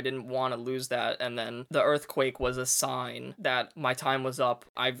with you, I didn't want to lose that, and then the earthquake was a sign that my time was up.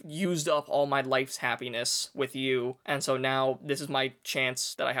 I've used up all my life's happiness with you, and so now this is my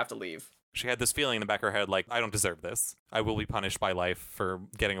chance that I have to leave. She had this feeling in the back of her head, I don't deserve this. I will be punished by life for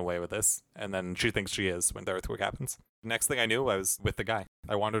getting away with this. And then she thinks she is when the earthquake happens. Next thing I knew, I was with the guy.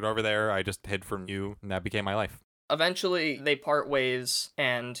 I wandered over there, I just hid from you, and that became my life. Eventually, they part ways,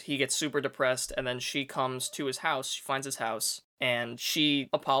 and he gets super depressed, and then she comes to his house, she finds his house, and she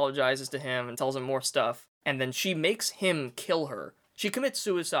apologizes to him and tells him more stuff, and then she makes him kill her. She commits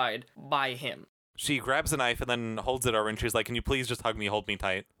suicide by him. She grabs a knife and then holds it over, and she's like, can you please just hug me, hold me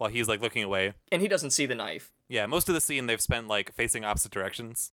tight, while he's looking away. And he doesn't see the knife. Yeah, most of the scene they've spent facing opposite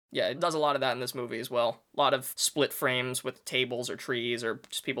directions. Yeah, it does a lot of that in this movie as well. A lot of split frames with tables or trees or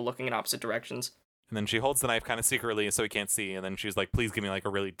just people looking in opposite directions. And then she holds the knife kind of secretly so he can't see, and then she's like, please give me a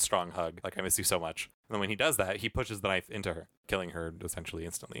really strong hug. I miss you so much. And then when he does that, he pushes the knife into her, killing her essentially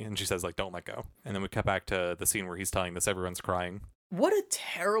instantly. And she says, don't let go. And then we cut back to the scene where he's telling this, everyone's crying. What a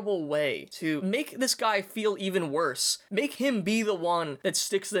terrible way to make this guy feel even worse. Make him be the one that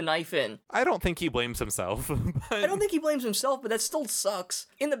sticks the knife in. I don't think he blames himself. I don't think he blames himself, but that still sucks.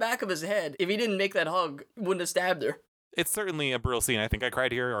 In the back of his head, if he didn't make that hug, he wouldn't have stabbed her. It's certainly a brutal scene. I think I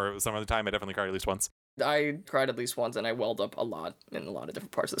cried here, or some other time I definitely cried at least once. I cried at least once, and I welled up a lot in a lot of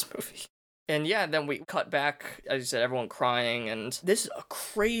different parts of this movie. And yeah, then we cut back, as you said, everyone crying, and this is a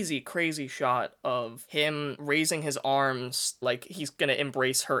crazy, crazy shot of him raising his arms like he's gonna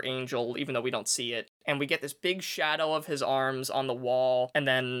embrace her angel, even though we don't see it. and we get this big shadow of his arms on the wall, and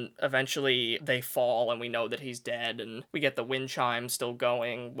then eventually they fall and we know that he's dead, and we get the wind chime still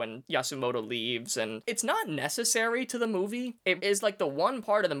going when Yasumoto leaves, and it's not necessary to the movie. It is like the one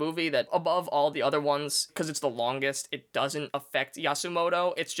part of the movie that above all the other ones, because it's the longest, it doesn't affect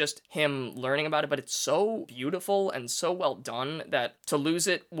Yasumoto. It's just him learning about it, but it's so beautiful and so well done that to lose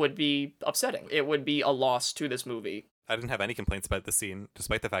it would be upsetting. It would be a loss to this movie. I didn't have any complaints about the scene,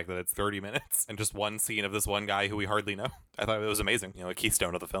 despite the fact that it's 30 minutes and just one scene of this one guy who we hardly know. I thought it was amazing, a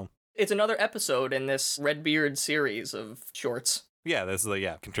keystone of the film. It's another episode in this Redbeard series of shorts. Yeah, this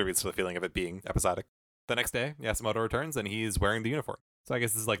is contributes to the feeling of it being episodic. The next day, Yasumoto returns and he's wearing the uniform. So I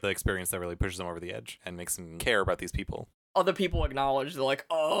guess this is like the experience that really pushes him over the edge and makes him care about these people. Other people acknowledge, they're like,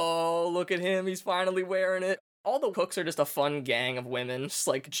 oh, look at him, he's finally wearing it. All the cooks are just a fun gang of women, just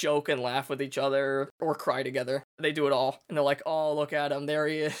like joke and laugh with each other or cry together. They do it all. And they're like, oh, look at him, there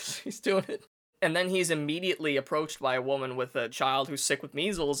he is, he's doing it. And then he's immediately approached by a woman with a child who's sick with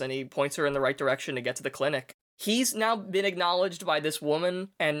measles, and he points her in the right direction to get to the clinic. He's now been acknowledged by this woman,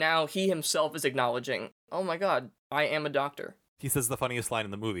 and now he himself is acknowledging, oh my god, I am a doctor. He says the funniest line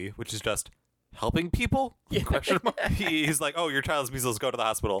in the movie, which is just, helping people? Yeah. Question mark. He's like, oh, your child's measles, go to the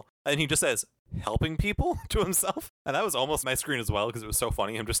hospital. And he just says, helping people to himself? And that was almost my screen as well, because it was so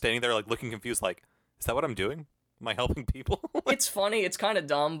funny. Him just standing there, like, looking confused, like, is that what I'm doing? Am I helping people? It's funny, it's kind of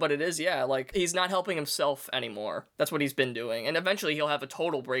dumb, but it is, yeah, like, he's not helping himself anymore. That's what he's been doing. And eventually he'll have a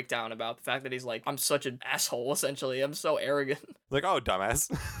total breakdown about the fact that he's like, I'm such an asshole, essentially. I'm so arrogant. Like, oh,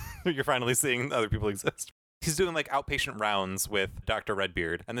 dumbass. You're finally seeing other people exist. He's doing like outpatient rounds with Dr.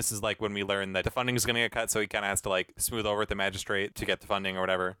 Redbeard. And this is like when we learn that the funding is going to get cut. So he kind of has to like smooth over at the magistrate to get the funding or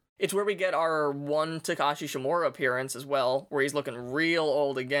whatever. It's where we get our one Takashi Shimura appearance as well, where he's looking real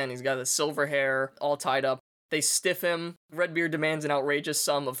old again. He's got the silver hair all tied up. They stiff him. Redbeard demands an outrageous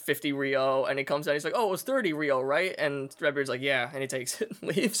sum of 50 Ryo. And he comes out, he's like, oh, it was 30 Ryo, right? And Redbeard's like, yeah. And he takes it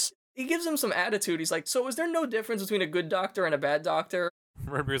and leaves. He gives him some attitude. He's like, so is there no difference between a good doctor and a bad doctor?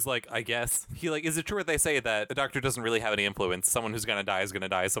 Redbeard's like, I guess. He like, is it true what they say that a doctor doesn't really have any influence? Someone who's gonna die is gonna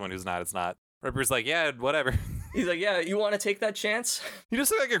die. Someone who's not is not. Redbeard's like, yeah, whatever. He's like, yeah, you want to take that chance? He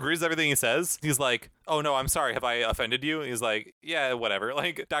just like agrees with everything he says. He's like, oh no, I'm sorry. Have I offended you? He's like, yeah, whatever.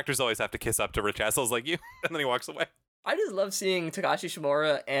 Like, doctors always have to kiss up to rich assholes like you. And then he walks away. I just love seeing Takashi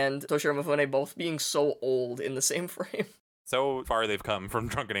Shimura and Toshiro Mifune both being so old in the same frame. So far they've come from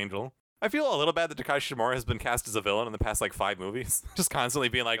Drunken Angel. I feel a little bad that Takashi Shimura has been cast as a villain in the past, like, 5 movies. Just constantly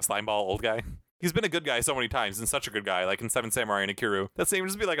being, like, a slimeball old guy. He's been a good guy so many times, and such a good guy, like in Seven Samurai and Akiru. That same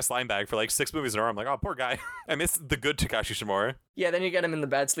just be, like, a slime bag for, like, 6 movies in a row. I'm like, oh, poor guy. I miss the good Takashi Shimura. Yeah, then you get him in The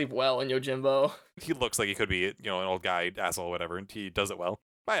Bad Sleep Well in Yojimbo. He looks like he could be, an old guy, asshole, whatever, and he does it well.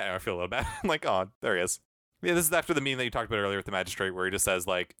 I feel a little bad. I'm like, oh, there he is. Yeah, this is after the meme that you talked about earlier with the magistrate, where he just says,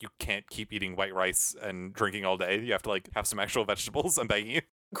 like, you can't keep eating white rice and drinking all day. You have to, like, have some actual vegetables. I'm begging you.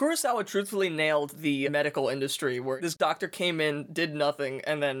 Kurosawa truthfully nailed the medical industry, where this doctor came in, did nothing,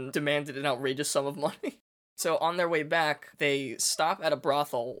 and then demanded an outrageous sum of money. So on their way back, they stop at a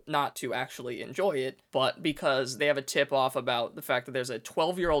brothel, not to actually enjoy it, but because they have a tip-off about the fact that there's a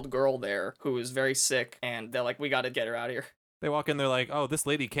 12-year-old girl there who is very sick, and they're like, we gotta get her out of here. They walk in, they're like, oh, this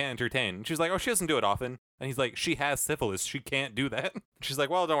lady can't entertain. She's like, oh, she doesn't do it often. And he's like, she has syphilis. She can't do that. She's like,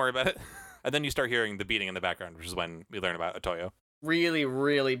 well, don't worry about it. And then you start hearing the beating in the background, which is when we learn about Otoyo. Really,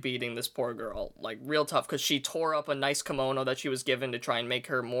 really beating this poor girl. Like, real tough, because she tore up a nice kimono that she was given to try and make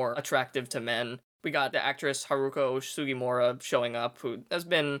her more attractive to men. We got the actress Haruko Sugimura showing up, who has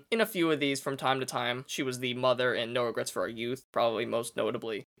been in a few of these from time to time. She was the mother in No Regrets for Our Youth, probably most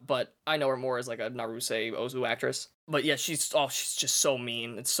notably. But I know her more as like a Naruse Ozu actress. But yeah, she's just so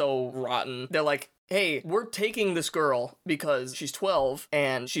mean. It's so rotten. They're like, hey, we're taking this girl because she's 12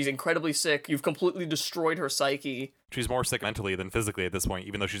 and she's incredibly sick. You've completely destroyed her psyche. She's more sick mentally than physically at this point,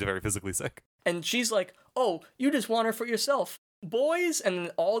 even though she's very physically sick. And she's like, oh, you just want her for yourself. Boys, and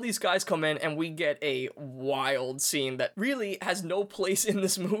all these guys come in and we get a wild scene that really has no place in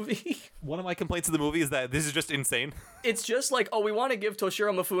this movie. One of my complaints of the movie is that this is just insane. It's just like, oh, we want to give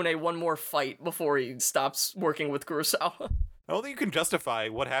Toshiro Mifune one more fight before he stops working with Kurosawa. I don't think you can justify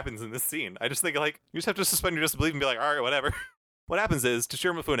what happens in this scene. I just think, like, you just have to suspend your disbelief and be like, all right, whatever. What happens is,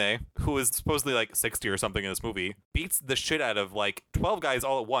 Toshiro Mifune, who is supposedly, like, 60 or something in this movie, beats the shit out of, like, 12 guys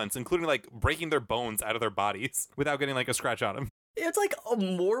all at once, including, like, breaking their bones out of their bodies without getting, like, a scratch on him. It's, like, a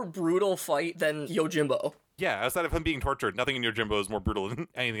more brutal fight than Yojimbo. Yeah, outside of him being tortured, nothing in Yojimbo is more brutal than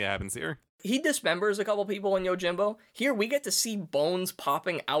anything that happens here. He dismembers a couple people in Yojimbo. Here, we get to see bones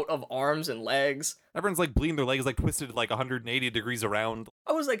popping out of arms and legs. Everyone's, like, bleeding their legs, like, twisted, like, 180 degrees around.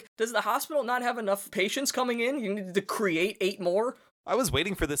 I was like, does the hospital not have enough patients coming in? You need to create 8 more? I was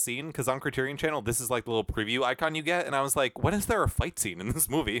waiting for this scene because on Criterion Channel, this is like the little preview icon you get. And I was like, when is there a fight scene in this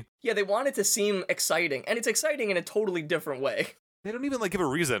movie? Yeah, they want it to seem exciting, and it's exciting in a totally different way. They don't even like give a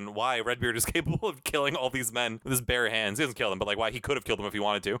reason why Redbeard is capable of killing all these men with his bare hands. He doesn't kill them, but like why he could have killed them if he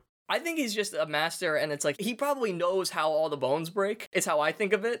wanted to. I think he's just a master, and it's like, he probably knows how all the bones break. It's how I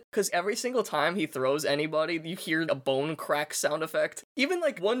think of it, because every single time he throws anybody, you hear a bone crack sound effect. Even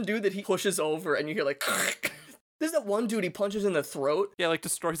like one dude that he pushes over, and you hear like... There's that one dude he punches in the throat. Yeah, like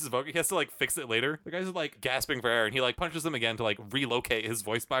destroys his vocal. He has to like fix it later. The guy's like gasping for air, and he like punches him again to like relocate his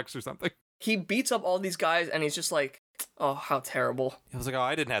voice box or something. He beats up all these guys, and he's just like, oh, how terrible. I was like, oh,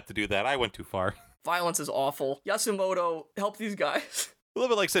 I didn't have to do that. I went too far. Violence is awful. Yasumoto, help these guys. A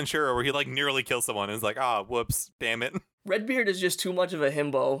little bit like Senshiro, where he like nearly kills someone and is like, whoops, damn it. Redbeard is just too much of a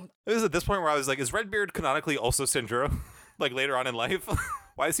himbo. It was at this point where I was like, is Redbeard canonically also Senjuro? Like later on in life?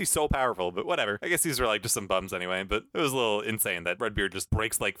 Why is he so powerful? But whatever. I guess these were like just some bums anyway, but it was a little insane that Redbeard just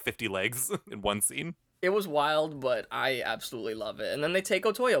breaks like 50 legs in one scene. It was wild, but I absolutely love it. And then they take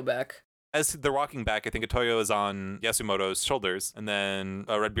Otoyo back. As they're walking back, I think Otoyo is on Yasumoto's shoulders, and then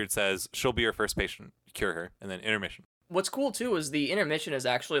Redbeard says, she'll be your first patient. Cure her. And then intermission. What's cool too is the intermission is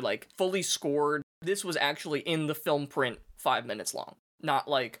actually like fully scored. This was actually in the film print 5 minutes long. Not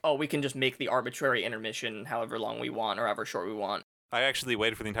like, oh, we can just make the arbitrary intermission however long we want or however short we want. I actually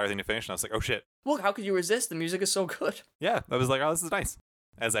waited for the entire thing to finish, and I was like, oh shit. Look, how could you resist? The music is so good. Yeah, I was like, oh, this is nice.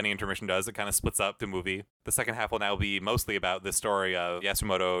 As any intermission does, it kind of splits up the movie. The second half will now be mostly about the story of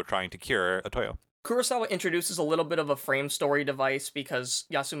Yasumoto trying to cure Otoyo. Kurosawa introduces a little bit of a frame story device because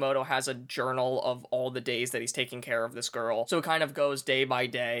Yasumoto has a journal of all the days that he's taking care of this girl. So it kind of goes day by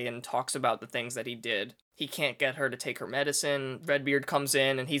day and talks about the things that he did. He can't get her to take her medicine. Redbeard comes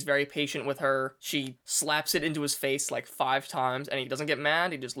in and he's very patient with her. She slaps it into his face like 5 times and he doesn't get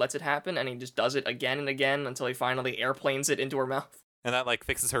mad. He just lets it happen and he just does it again and again until he finally airplanes it into her mouth. And that, like,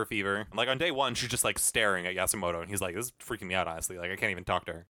 fixes her fever. Like, on day 1, she's just, like, staring at Yasumoto, and he's like, this is freaking me out, honestly. Like, I can't even talk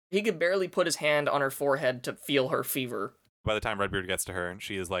to her. He could barely put his hand on her forehead to feel her fever. By the time Redbeard gets to her,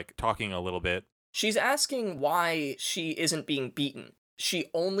 she is, like, talking a little bit. She's asking why she isn't being beaten.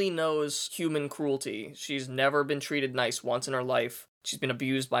 She only knows human cruelty. She's never been treated nice once in her life. She's been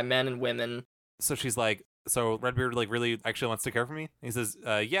abused by men and women. So she's like, so Redbeard, like, really actually wants to care for me? And he says,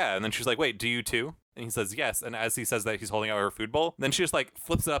 yeah. And then she's like, wait, do you too? And he says, yes. And as he says that, he's holding out her food bowl. Then she just, like,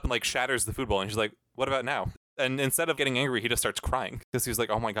 flips it up and, like, shatters the food bowl. And she's like, what about now? And instead of getting angry, he just starts crying. Because he's like,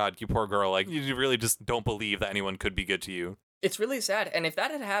 oh my god, you poor girl. Like, you really just don't believe that anyone could be good to you. It's really sad. And if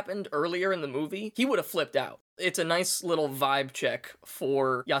that had happened earlier in the movie, he would have flipped out. It's a nice little vibe check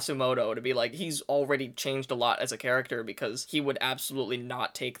for Yasumoto to be like, he's already changed a lot as a character because he would absolutely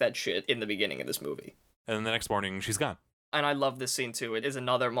not take that shit in the beginning of this movie. And then the next morning, she's gone. And I love this scene too. It is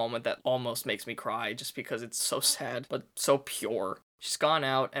another moment that almost makes me cry just because it's so sad, but so pure. She's gone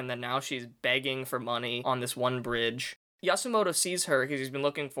out, and then now she's begging for money on this one bridge. Yasumoto sees her because he's been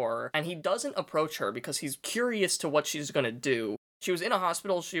looking for her, and he doesn't approach her because he's curious to what she's gonna do. She was in a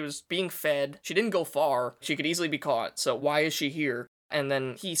hospital, she was being fed, she didn't go far, she could easily be caught, so why is she here? And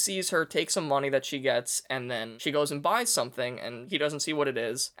then he sees her take some money that she gets, and then she goes and buys something, and he doesn't see what it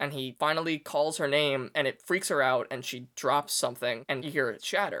is, and he finally calls her name, and it freaks her out, and she drops something, and you hear it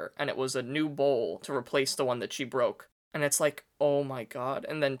shatter, and it was a new bowl to replace the one that she broke. And it's like, oh my god.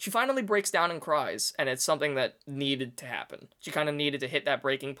 And then she finally breaks down and cries, and it's something that needed to happen. She kind of needed to hit that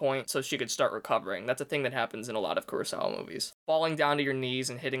breaking point so she could start recovering. That's a thing that happens in a lot of Kurosawa movies. Falling down to your knees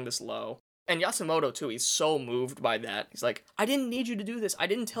and hitting this low. And Yasumoto, too, he's so moved by that. He's like, I didn't need you to do this. I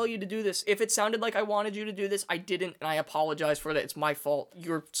didn't tell you to do this. If it sounded like I wanted you to do this, I didn't, and I apologize for that. It's my fault.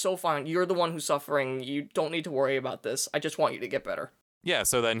 You're so fine. You're the one who's suffering. You don't need to worry about this. I just want you to get better. Yeah,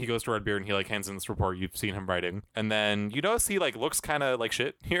 so then he goes to Redbeard and he, like, hands in this report you've seen him writing. And then you notice he, like, looks kind of like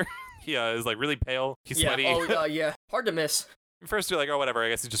shit here. He is, like, really pale. He's sweaty. Yeah. Hard to miss. First you're like, oh, whatever, I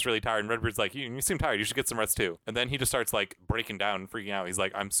guess he's just really tired. And Redbeard's like, you seem tired. You should get some rest, too. And then he just starts, like, breaking down and freaking out. He's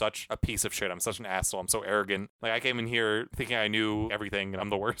like, I'm such a piece of shit. I'm such an asshole. I'm so arrogant. Like, I came in here thinking I knew everything, and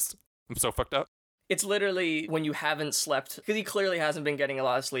I'm the worst. I'm so fucked up. It's literally when you haven't slept, because he clearly hasn't been getting a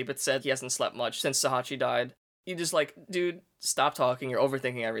lot of sleep. It said he hasn't slept much since Sahachi died. You just like, dude, stop talking. You're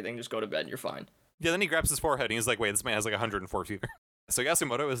overthinking everything. Just go to bed. You're fine. Yeah, then he grabs his forehead and he's like, wait, this man has like 104 fever. So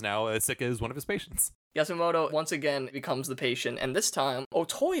Yasumoto is now as sick as one of his patients. Yasumoto once again becomes the patient, and this time,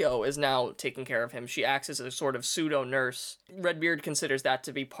 Otoyo is now taking care of him. She acts as a sort of pseudo-nurse. Redbeard considers that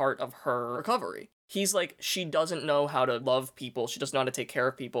to be part of her recovery. He's like, she doesn't know how to love people. She doesn't know how to take care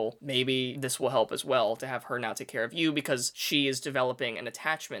of people. Maybe this will help as well to have her now take care of you because she is developing an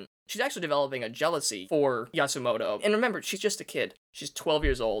attachment. She's actually developing a jealousy for Yasumoto. And remember, she's just a kid. She's 12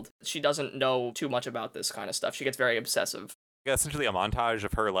 years old. She doesn't know too much about this kind of stuff. She gets very obsessive. Essentially a montage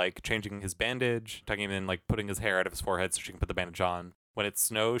of her like changing his bandage, tucking him in, like putting his hair out of his forehead so she can put the bandage on. When it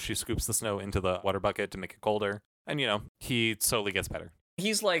snows, she scoops the snow into the water bucket to make it colder. And, he slowly gets better.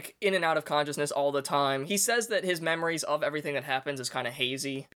 He's like in and out of consciousness all the time. He says that his memories of everything that happens is kind of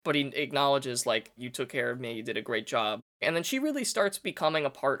hazy, but he acknowledges like, you took care of me, you did a great job. And then she really starts becoming a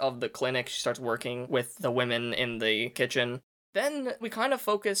part of the clinic. She starts working with the women in the kitchen. Then we kind of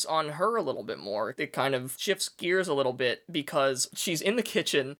focus on her a little bit more. It kind of shifts gears a little bit because she's in the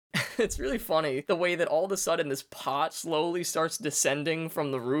kitchen. It's really funny the way that all of a sudden this pot slowly starts descending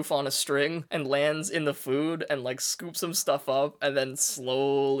from the roof on a string and lands in the food and like scoops some stuff up and then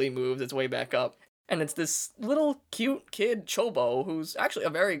slowly moves its way back up. And it's this little cute kid, Chobo, who's actually a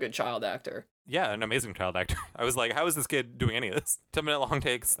very good child actor. Yeah, an amazing child actor. I was like, how is this kid doing any of this? 10-minute long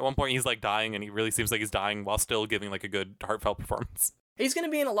takes. At one point, he's like dying, and he really seems like he's dying while still giving like a good, heartfelt performance. He's going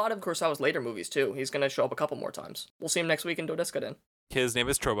to be in a lot of Kurosawa's later movies, too. He's going to show up a couple more times. We'll see him next week in Dodeskaren. His name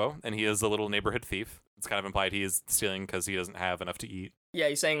is Chobo, and he is a little neighborhood thief. It's kind of implied he is stealing because he doesn't have enough to eat. Yeah,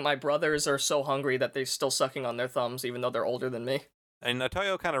 he's saying, my brothers are so hungry that they're still sucking on their thumbs, even though they're older than me. And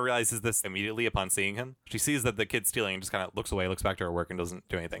Otoyo kind of realizes this immediately upon seeing him. She sees that the kid's stealing and just kind of looks away, looks back to her work, and doesn't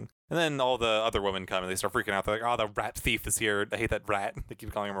do anything. And then all the other women come and they start freaking out. They're like, oh, the rat thief is here. I hate that rat. They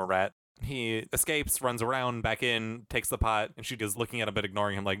keep calling him a rat. He escapes, runs around, back in, takes the pot, and she is looking at him but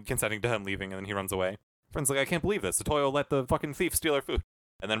ignoring him, like consenting to him leaving, and then he runs away. Friend's like, I can't believe this. Otoyo let the fucking thief steal our food.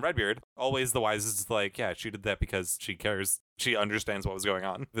 And then Redbeard, always the wisest, is like, yeah, she did that because she cares. She understands what was going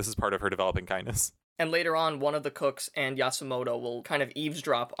on. This is part of her developing kindness. And later on, one of the cooks and Yasumoto will kind of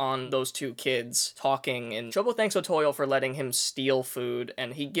eavesdrop on those two kids talking, and Chobo thanks Otoyo for letting him steal food,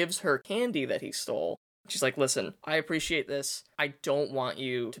 and he gives her candy that he stole. She's like, listen, I appreciate this. I don't want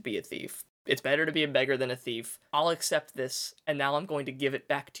you to be a thief. It's better to be a beggar than a thief. I'll accept this, and now I'm going to give it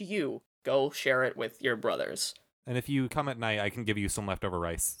back to you. Go share it with your brothers. And if you come at night, I can give you some leftover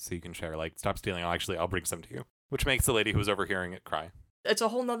rice so you can share. Like, stop stealing. I'll bring some to you. Which makes the lady who was overhearing it cry. It's a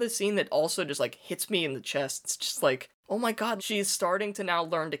whole nother scene that also just like hits me in the chest. It's just like, oh my god, she's starting to now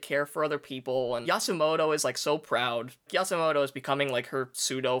learn to care for other people, and Yasumoto is like so proud. Yasumoto is becoming like her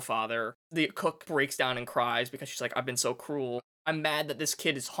pseudo father. The cook breaks down and cries because she's like, I've been so cruel. I'm mad that this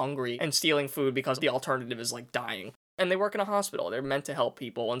kid is hungry and stealing food because the alternative is like dying. And they work in a hospital. They're meant to help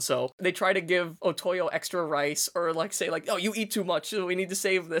people. And so they try to give Otoyo extra rice or like say like, oh, you eat too much, so we need to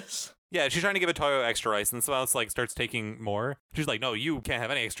save this. Yeah, she's trying to give Otoyo extra rice, and someone else like starts taking more. She's like, no, you can't have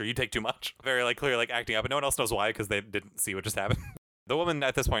any extra. You take too much. Very like clear, like acting up, but no one else knows why because they didn't see what just happened. The woman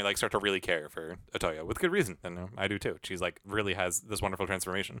at this point like start to really care for Otoyo with good reason, and I do too. She's like really has this wonderful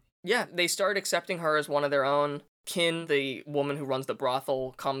transformation. Yeah, they start accepting her as one of their own. Kin, the woman who runs the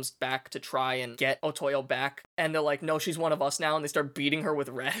brothel, comes back to try and get Otoyo back, and they're like, no, she's one of us now, and they start beating her with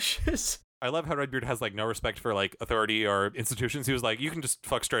rashes. I love how Redbeard has like no respect for like authority or institutions. He was like, you can just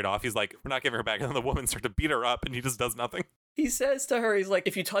fuck straight off. He's like, we're not giving her back. And then the woman starts to beat her up and he just does nothing. He says to her, he's like,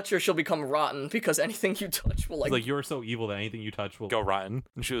 if you touch her, she'll become rotten because anything you touch will like you're so evil that anything you touch will go rotten.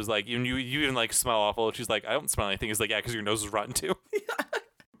 And she was like, you even like smell awful. She's like, I don't smell anything. He's like, yeah, because your nose is rotten too.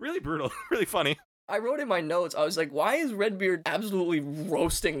 Really brutal. Really funny. I wrote in my notes, I was like, why is Redbeard absolutely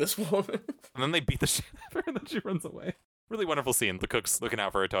roasting this woman? And then they beat the shit out of her and then she runs away. Really wonderful scene. The cook's looking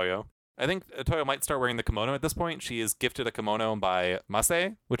out for Otoyo. I think Otoyo might start wearing the kimono at this point. She is gifted a kimono by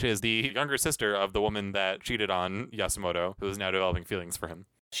Mase, which is the younger sister of the woman that cheated on Yasumoto, who is now developing feelings for him.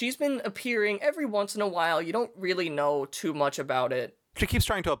 She's been appearing every once in a while. You don't really know too much about it. She keeps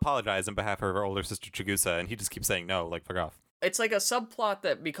trying to apologize on behalf of her older sister Chigusa, and he just keeps saying no, like, fuck off. It's like a subplot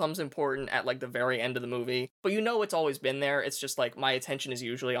that becomes important at like the very end of the movie, but you know it's always been there. It's just like my attention is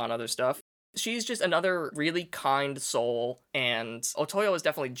usually on other stuff. She's just another really kind soul, and Otoyo is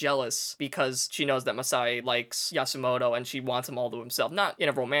definitely jealous because she knows that Masai likes Yasumoto and she wants him all to himself. Not in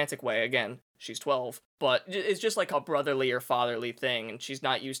a romantic way, again, she's 12, but it's just like a brotherly or fatherly thing, and she's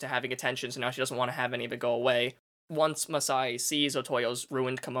not used to having attention, so now she doesn't want to have any of it go away. Once Masai sees Otoyo's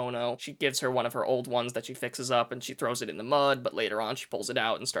ruined kimono, she gives her one of her old ones that she fixes up and she throws it in the mud, but later on she pulls it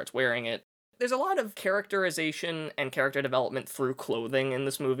out and starts wearing it. There's a lot of characterization and character development through clothing in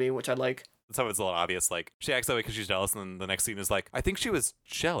this movie, which I like. Some of it's a little obvious, like, she acts that way because she's jealous, and then the next scene is like, I think she was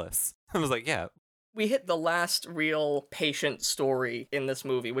jealous. I was like, yeah. We hit the last real patient story in this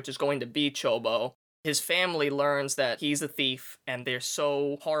movie, which is going to be Chobo. His family learns that he's a thief, and they're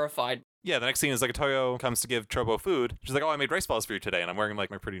so horrified. Yeah, the next scene is like Otoyo comes to give Chobo food. She's like, oh, I made rice balls for you today, and I'm wearing like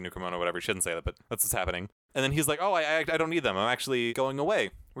my pretty new kimono, whatever. She shouldn't say that, but that's what's happening. And then he's like, oh, I don't need them. I'm actually going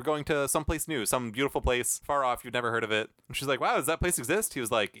away. We're going to someplace new, some beautiful place, far off, you've never heard of it. And she's like, wow, does that place exist? He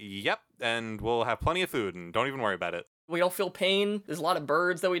was like, yep, and we'll have plenty of food, and don't even worry about it. We don't feel pain. There's a lot of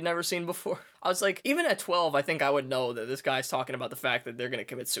birds that we'd never seen before. I was like, even at 12, I think I would know that this guy's talking about the fact that they're going to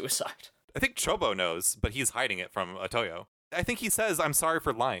commit suicide. I think Chobo knows, but he's hiding it from Otoyo. I think he says, I'm sorry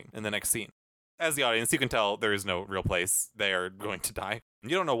for lying in the next scene. As the audience, you can tell there is no real place they are going to die.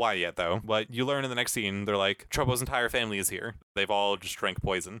 You don't know why yet, though, but you learn in the next scene, they're like, Chobo's entire family is here. They've all just drank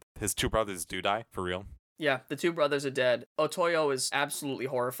poison. His 2 brothers do die, for real. Yeah, the 2 brothers are dead. Otoyo is absolutely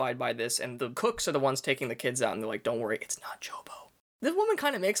horrified by this, and the cooks are the ones taking the kids out, and they're like, don't worry, it's not Chobo. This woman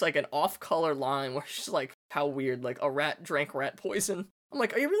kind of makes like an off-color line where she's like, how weird, like a rat drank rat poison. I'm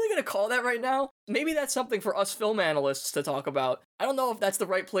like, are you really going to call that right now? Maybe that's something for us film analysts to talk about. I don't know if that's the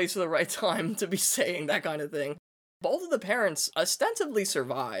right place or the right time to be saying that kind of thing. Both of the parents ostensibly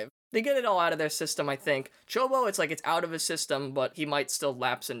survive. They get it all out of their system, I think. Chobo, it's like it's out of his system, but he might still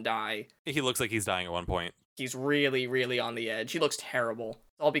lapse and die. He looks like he's dying at one point. He's really, really on the edge. He looks terrible.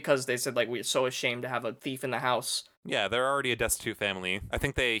 All because they said, like, we're so ashamed to have a thief in the house. Yeah, they're already a destitute family. I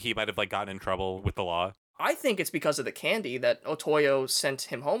think he might have, like, gotten in trouble with the law. I think it's because of the candy that Otoyo sent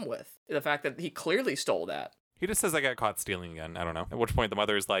him home with. The fact that he clearly stole that. He just says I got caught stealing again. I don't know. At which point the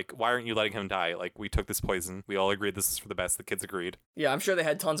mother is like, why aren't you letting him die? Like, we took this poison. We all agreed this is for the best. The kids agreed. Yeah, I'm sure they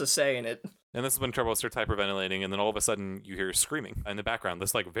had tons of say in it. And this is when Chobo starts hyperventilating, and then all of a sudden you hear screaming in the background.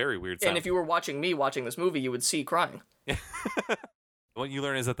 This, like, very weird sound. And if you were watching this movie, you would see crying. Yeah. What you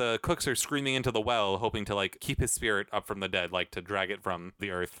learn is that the cooks are screaming into the well, hoping to, like, keep his spirit up from the dead, like, to drag it from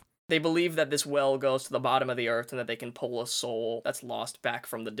the earth. They believe that this well goes to the bottom of the earth and that they can pull a soul that's lost back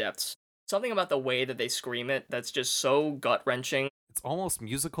from the depths. Something about the way that they scream it that's just so gut-wrenching. It's almost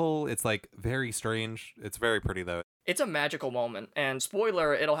musical. It's, like, very strange. It's very pretty, though. It's a magical moment, and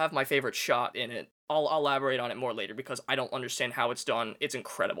spoiler, it'll have my favorite shot in it. I'll elaborate on it more later because I don't understand how it's done. It's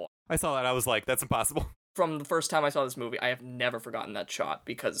incredible. I saw that. I was like, that's impossible. From the first time I saw this movie, I have never forgotten that shot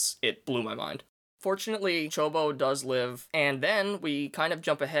because it blew my mind. Fortunately, Chobo does live, and then we kind of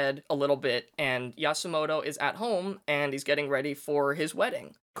jump ahead a little bit, and Yasumoto is at home, and he's getting ready for his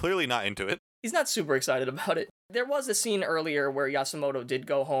wedding. Clearly not into it. He's not super excited about it. There was a scene earlier where Yasumoto did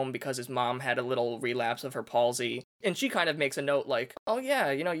go home because his mom had a little relapse of her palsy, and she kind of makes a note like, oh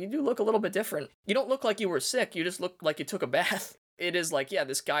yeah, you do look a little bit different. You don't look like you were sick, you just look like you took a bath. It is like, yeah,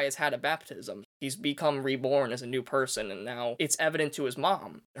 this guy has had a baptism. He's become reborn as a new person, and now it's evident to his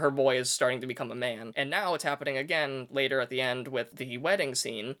mom. Her boy is starting to become a man. And now it's happening again later at the end with the wedding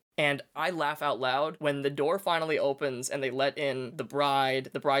scene. And I laugh out loud when the door finally opens and they let in the bride,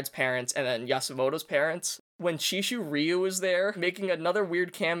 the bride's parents, and then Yasumoto's parents. When Shishu Ryu is there, making another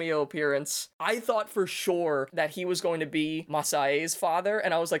weird cameo appearance, I thought for sure that he was going to be Masae's father,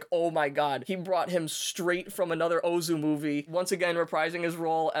 and I was like, oh my god, he brought him straight from another Ozu movie, once again reprising his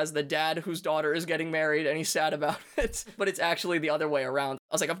role as the dad whose daughter is getting married, and he's sad about it, but it's actually the other way around.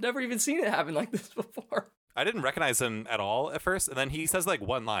 I was like, I've never even seen it happen like this before. I didn't recognize him at all at first, and then he says, like,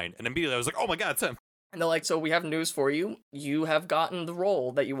 one line, and immediately I was like, oh my god, it's him. And they're like, so we have news for you. You have gotten the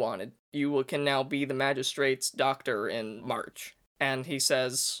role that you wanted. You can now be the magistrate's doctor in March. And he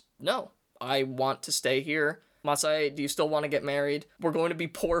says, no, I want to stay here. Masae, do you still want to get married? We're going to be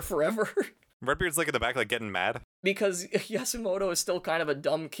poor forever. Redbeard's like in the back, like getting mad. Because Yasumoto is still kind of a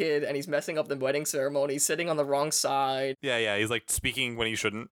dumb kid and he's messing up the wedding ceremony, sitting on the wrong side. Yeah, he's like speaking when he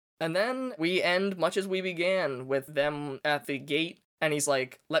shouldn't. And then we end much as we began with them at the gate. And he's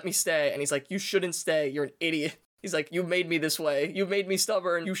like, let me stay. And he's like, you shouldn't stay. You're an idiot. He's like, you made me this way. You made me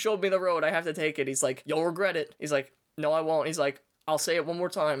stubborn. You showed me the road. I have to take it. He's like, you'll regret it. He's like, no, I won't. He's like, I'll say it one more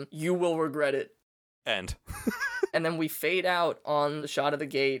time. You will regret it. End. And then we fade out on the shot of the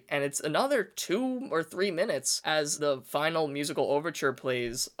gate, and it's another 2 or 3 minutes as the final musical overture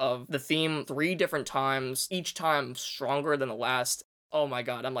plays of the theme 3 different times, each time stronger than the last. Oh my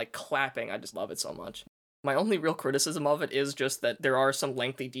god, I'm like clapping. I just love it so much. My only real criticism of it is just that there are some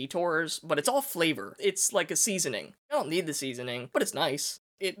lengthy detours, but it's all flavor. It's like a seasoning. I don't need the seasoning, but it's nice.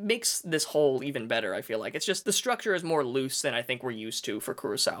 It makes this whole even better, I feel like. It's just the structure is more loose than I think we're used to for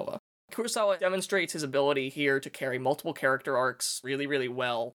Kurosawa. Kurosawa demonstrates his ability here to carry multiple character arcs really, really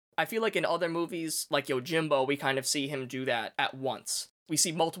well. I feel like in other movies, like Yojimbo, we kind of see him do that at once. We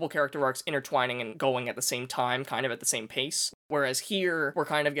see multiple character arcs intertwining and going at the same time, kind of at the same pace. Whereas here, we're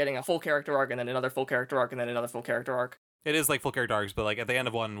kind of getting a full character arc and then another full character arc and then another full character arc. It is like full character arcs, but like at the end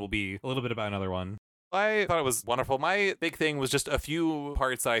of one will be a little bit about another one. I thought it was wonderful. My big thing was just a few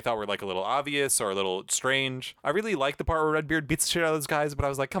parts that I thought were like a little obvious or a little strange. I really liked the part where Redbeard beats the shit out of those guys, but I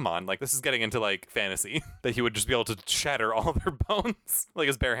was like, come on, like this is getting into like fantasy that he would just be able to shatter all their bones, like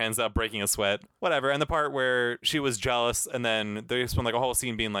his bare hands out breaking a sweat, whatever. And the part where she was jealous, and then they spent like a whole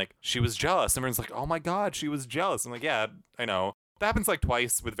scene being like, she was jealous. And everyone's like, oh my god, she was jealous. I'm like, yeah, I know. That happens like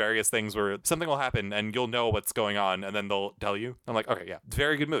twice with various things where something will happen and you'll know what's going on and then they'll tell you. I'm like, okay, yeah,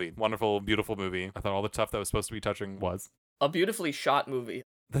 very good movie. Wonderful, beautiful movie. I thought all the stuff that was supposed to be touching was. A beautifully shot movie.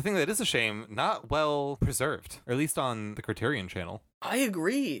 The thing that is a shame, not well preserved, or at least on the Criterion channel. I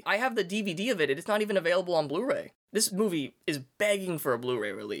agree. I have the DVD of it. It's not even available on Blu-ray. This movie is begging for a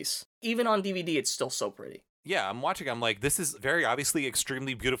Blu-ray release. Even on DVD, it's still so pretty. Yeah, I'm watching, I'm like, this is very obviously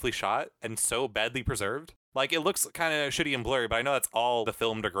extremely beautifully shot and so badly preserved. Like, it looks kind of shitty and blurry, but I know that's all the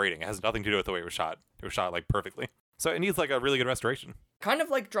film degrading. It has nothing to do with the way it was shot. It was shot, like, perfectly. So it needs, like, a really good restoration. Kind of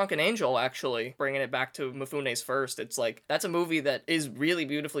like Drunken Angel, actually, bringing it back to Mifune's First. It's like, that's a movie that is really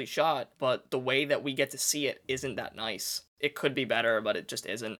beautifully shot, but the way that we get to see it isn't that nice. It could be better, but it just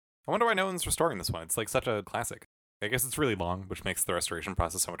isn't. I wonder why no one's restoring this one. It's, like, such a classic. I guess it's really long, which makes the restoration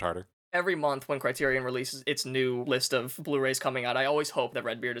process so much harder. Every month when Criterion releases its new list of Blu-rays coming out, I always hope that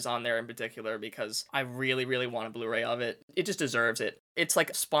Redbeard is on there in particular because I really, really want a Blu-ray of it. It just deserves it. It's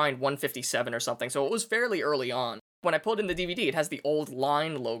like spine 157 or something, so it was fairly early on. When I pulled in the DVD, it has the old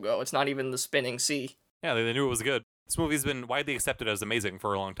Line logo. It's not even the spinning C. Yeah, they knew it was good. This movie's been widely accepted as amazing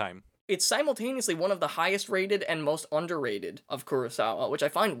for a long time. It's simultaneously one of the highest rated and most underrated of Kurosawa, which I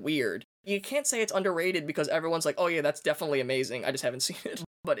find weird. You can't say it's underrated because everyone's like, oh yeah, that's definitely amazing. I just haven't seen it.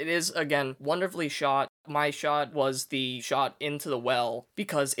 But it is, again, wonderfully shot. My shot was the shot into the well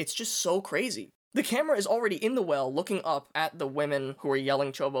because it's just so crazy. The camera is already in the well looking up at the women who are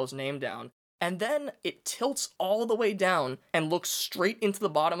yelling Chobo's name down. And then it tilts all the way down and looks straight into the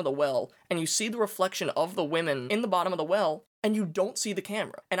bottom of the well. And you see the reflection of the women in the bottom of the well. And you don't see the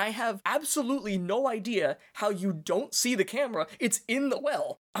camera. And I have absolutely no idea how you don't see the camera. It's in the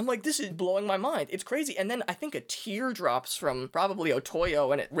well. I'm like, this is blowing my mind. It's crazy. And then I think a tear drops from probably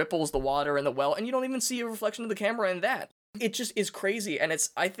Otoyo and it ripples the water in the well. And you don't even see a reflection of the camera in that. It just is crazy. And it's,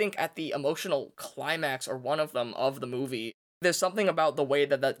 I think, at the emotional climax or one of them of the movie, there's something about the way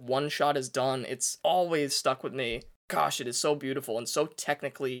that that one shot is done. It's always stuck with me. Gosh, it is so beautiful and so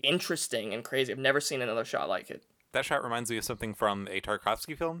technically interesting and crazy. I've never seen another shot like it. That shot reminds me of something from a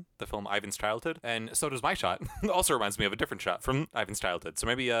Tarkovsky film, the film Ivan's Childhood, and so does my shot. Also reminds me of a different shot from Ivan's Childhood, so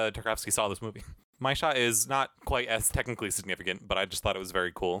maybe Tarkovsky saw this movie. My shot is not quite as technically significant, but I just thought it was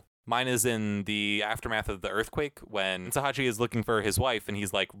very cool. Mine is in the aftermath of the earthquake, when Sahaji is looking for his wife, and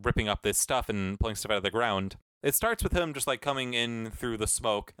he's like ripping up this stuff and pulling stuff out of the ground. It starts with him just like coming in through the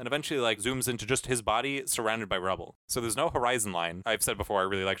smoke and eventually like zooms into just his body surrounded by rubble. So there's no horizon line. I've said before, I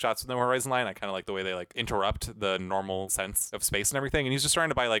really like shots with no horizon line. I kind of like the way they like interrupt the normal sense of space and everything. And he's just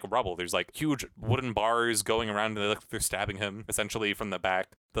surrounded by like rubble. There's like huge wooden bars going around and they look like they're stabbing him essentially from the back.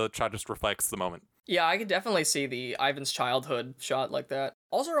 The shot just reflects the moment. Yeah, I could definitely see the Ivan's Childhood shot like that.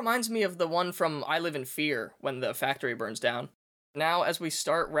 Also reminds me of the one from I Live in Fear when the factory burns down. Now, as we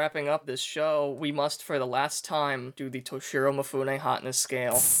start wrapping up this show, we must, for the last time, do the Toshiro Mifune hotness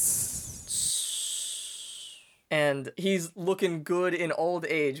scale. And he's looking good in old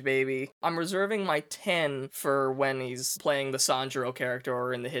age, baby. I'm reserving my 10 for when he's playing the Sanjuro character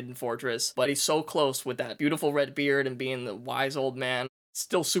or in the Hidden Fortress, but he's so close with that beautiful red beard and being the wise old man.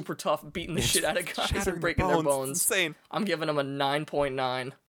 Still super tough, beating the shit out of guys and breaking their bones. It's insane. I'm giving him a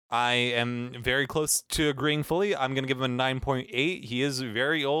 9.9. I am very close to agreeing fully. I'm going to give him a 9.8. He is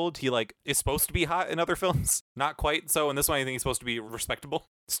very old. He like is supposed to be hot in other films. Not quite so. In this one, I think he's supposed to be respectable.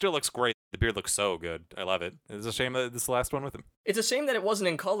 Still looks great. The beard looks so good. I love it. It's a shame that this is the last one with him. It's a shame that it wasn't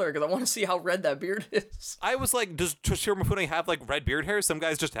in color because I want to see how red that beard is. I was like, does Toshiro Mifune have like red beard hair? Some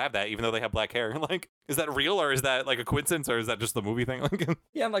guys just have that even though they have black hair. Like, is that real or is that like a coincidence or is that just the movie thing?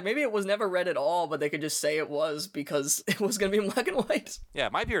 Yeah, I'm like, maybe it was never red at all, but they could just say it was because it was going to be in black and white. Yeah,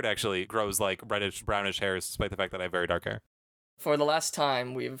 my beard actually grows like reddish, brownish hairs despite the fact that I have very dark hair. For the last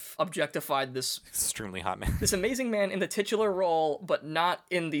time, we've objectified this extremely hot man. This amazing man in the titular role, but not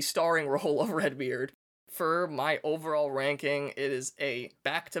in the starring role of Redbeard. For my overall ranking, it is a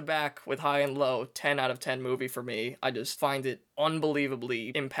back-to-back with high and low 10 out of 10 movie for me. I just find it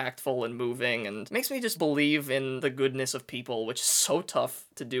unbelievably impactful and moving and makes me just believe in the goodness of people, which is so tough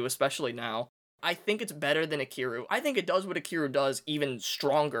to do, especially now. I think it's better than Akiru. I think it does what Akiru does even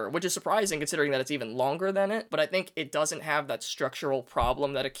stronger, which is surprising considering that it's even longer than it, but I think it doesn't have that structural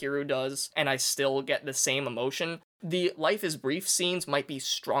problem that Akiru does, and I still get the same emotion. The Life is Brief scenes might be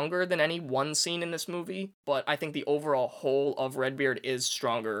stronger than any one scene in this movie, but I think the overall whole of Redbeard is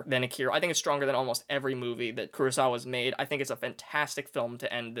stronger than Akiru. I think it's stronger than almost every movie that Kurosawa's made. I think it's a fantastic film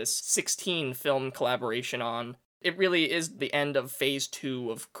to end this 16 film collaboration on. It really is the end of phase 2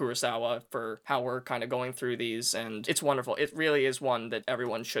 of Kurosawa for how we're kind of going through these, and it's wonderful. It really is one that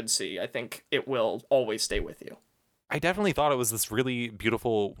everyone should see. I think it will always stay with you. I definitely thought it was this really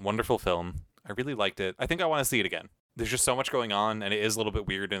beautiful, wonderful film. I really liked it. I think I want to see it again. there's just so much going on, and it is a little bit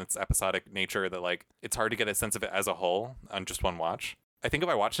weird in its episodic nature that, like, it's hard to get a sense of it as a whole on just one watch. I think if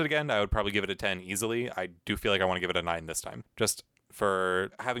I watched it again, I would probably give it a 10 easily. I do feel like I want to give it a 9 this time, just for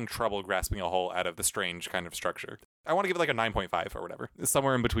having trouble grasping a whole out of the strange kind of structure. I want to give it like a 9.5 or whatever. It's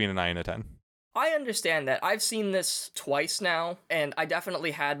somewhere in between a 9 and a 10. I understand that. I've seen this twice now, and I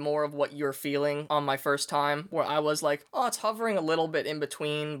definitely had more of what you're feeling on my first time, where I was like, oh, it's hovering a little bit in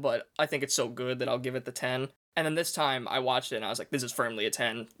between, but I think it's so good that I'll give it the 10. And then this time I watched it and I was like, this is firmly a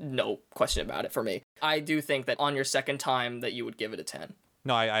 10. No question about it for me. I do think that on your second time that you would give it a 10.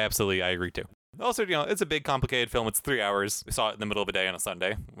 No, I absolutely, I agree too. Also, it's a big, complicated film. It's 3 hours. We saw it in the middle of the day on a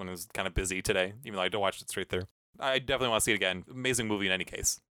Sunday when it was kind of busy today, even though I don't watch it straight through. I definitely want to see it again. Amazing movie in any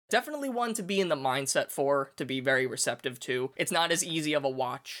case. Definitely one to be in the mindset for, to be very receptive to. It's not as easy of a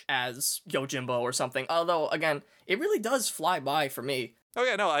watch as Yojimbo or something, although, again, it really does fly by for me. Oh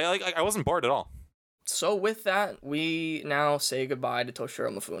yeah, no, I wasn't bored at all. So with that, we now say goodbye to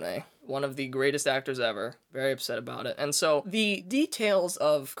Toshiro Mifune, one of the greatest actors ever. Very upset about it. And so the details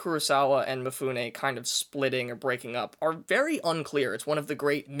of Kurosawa and Mifune kind of splitting or breaking up are very unclear. It's one of the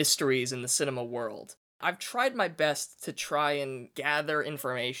great mysteries in the cinema world. I've tried my best to try and gather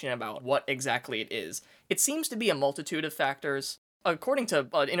information about what exactly it is. It seems to be a multitude of factors. According to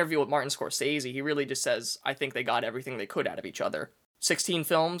an interview with Martin Scorsese, he really just says, I think they got everything they could out of each other. 16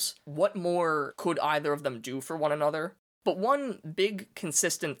 films, what more could either of them do for one another? But one big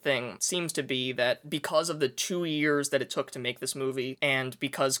consistent thing seems to be that because of the 2 years that it took to make this movie, and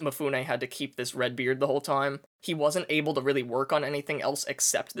because Mifune had to keep this red beard the whole time, he wasn't able to really work on anything else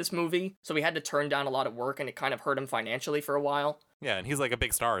except this movie, so he had to turn down a lot of work, and it kind of hurt him financially for a while. Yeah, and he's like a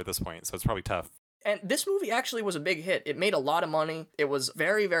big star at this point, so it's probably tough. And this movie actually was a big hit. It made a lot of money. It was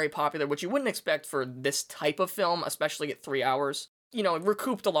very, very popular, which you wouldn't expect for this type of film, especially at 3 hours. It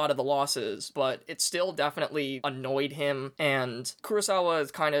recouped a lot of the losses, but it still definitely annoyed him, and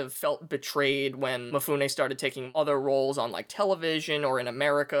Kurosawa kind of felt betrayed when Mifune started taking other roles on, like, television or in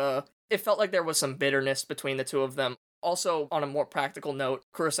America. It felt like there was some bitterness between the two of them. Also, on a more practical note,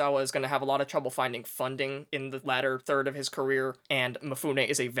 Kurosawa is going to have a lot of trouble finding funding in the latter third of his career, and Mifune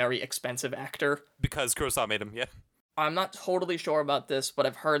is a very expensive actor. Because Kurosawa made him, yeah. I'm not totally sure about this, but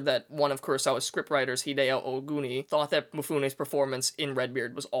I've heard that one of Kurosawa's scriptwriters, Hideo Oguni, thought that Mifune's performance in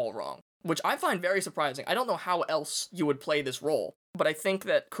Redbeard was all wrong, which I find very surprising. I don't know how else you would play this role, but I think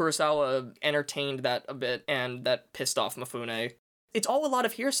that Kurosawa entertained that a bit, and that pissed off Mifune. It's all a lot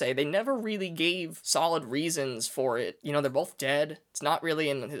of hearsay. They never really gave solid reasons for it. They're both dead. It's not really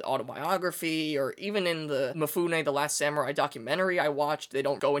in his autobiography, or even in the Mifune The Last Samurai documentary I watched. They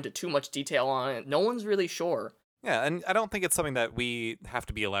don't go into too much detail on it. No one's really sure. Yeah, and I don't think it's something that we have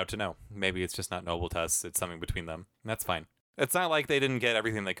to be allowed to know. Maybe it's just not knowable to us. It's something between them. That's fine. It's not like they didn't get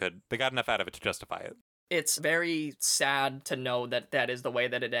everything they could. They got enough out of it to justify it. It's very sad to know that that is the way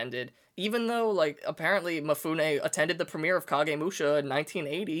that it ended. Even though, apparently Mifune attended the premiere of Kagemusha in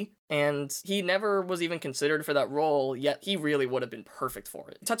 1980, and he never was even considered for that role, yet he really would have been perfect for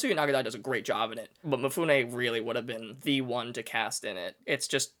it. Tatsuya Nagadai does a great job in it, but Mifune really would have been the one to cast in it. It's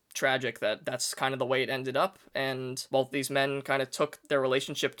just tragic that that's kind of the way it ended up, and both these men kind of took their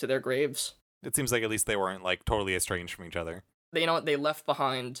relationship to their graves. It seems like at least they weren't, totally estranged from each other. They left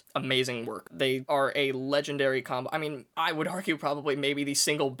behind amazing work. They are a legendary combo. I mean, I would argue probably maybe the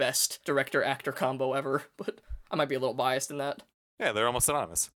single best director-actor combo ever, but I might be a little biased in that. Yeah, they're almost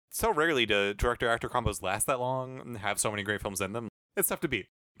synonymous. So rarely do director-actor combos last that long and have so many great films in them. It's tough to beat.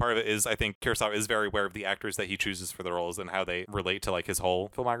 Part of it is, I think, Kurosawa is very aware of the actors that he chooses for the roles and how they relate to, his whole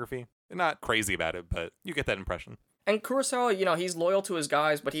filmography. Not crazy about it, but you get that impression. And Kurosawa, he's loyal to his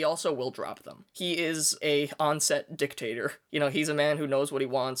guys, but he also will drop them. He is a on-set dictator. He's a man who knows what he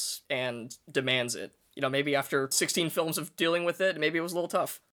wants and demands it. Maybe after 16 films of dealing with it, maybe it was a little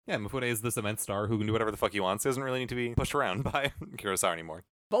tough. Yeah, Mifune is this immense star who can do whatever the fuck he wants. He doesn't really need to be pushed around by Kurosawa anymore.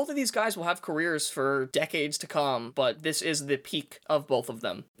 Both of these guys will have careers for decades to come, but this is the peak of both of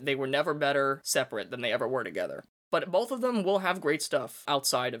them. They were never better separate than they ever were together. But both of them will have great stuff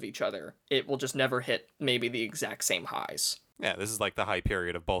outside of each other. It will just never hit maybe the exact same highs. Yeah, this is the high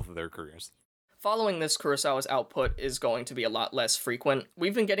period of both of their careers. Following this, Kurosawa's output is going to be a lot less frequent.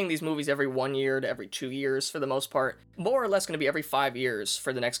 We've been getting these movies every 1 year to every 2 years for the most part. More or less going to be every 5 years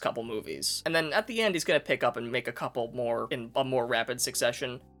for the next couple movies. And then at the end, he's going to pick up and make a couple more in a more rapid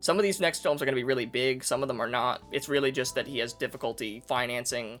succession. Some of these next films are going to be really big, some of them are not. It's really just that he has difficulty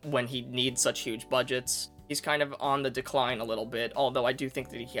financing when he needs such huge budgets. He's kind of on the decline a little bit, although I do think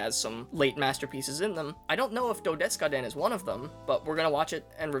that he has some late masterpieces in them. I don't know if Dodetsuka Den is one of them, but we're going to watch it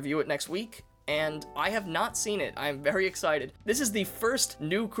and review it next week. and I have not seen it. I'm very excited. This is the first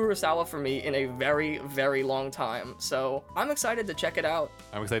new Kurosawa for me in a very, very long time, so I'm excited to check it out.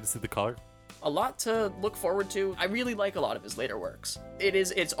 I'm excited to see the color. A lot to look forward to. I really like a lot of his later works. It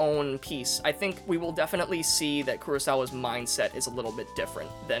is its own piece. I think we will definitely see that Kurosawa's mindset is a little bit different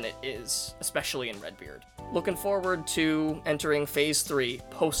than it is, especially in Redbeard. Looking forward to entering Phase 3,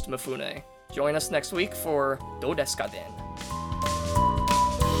 post-Mifune. Join us next week for Do Desu Ka Den.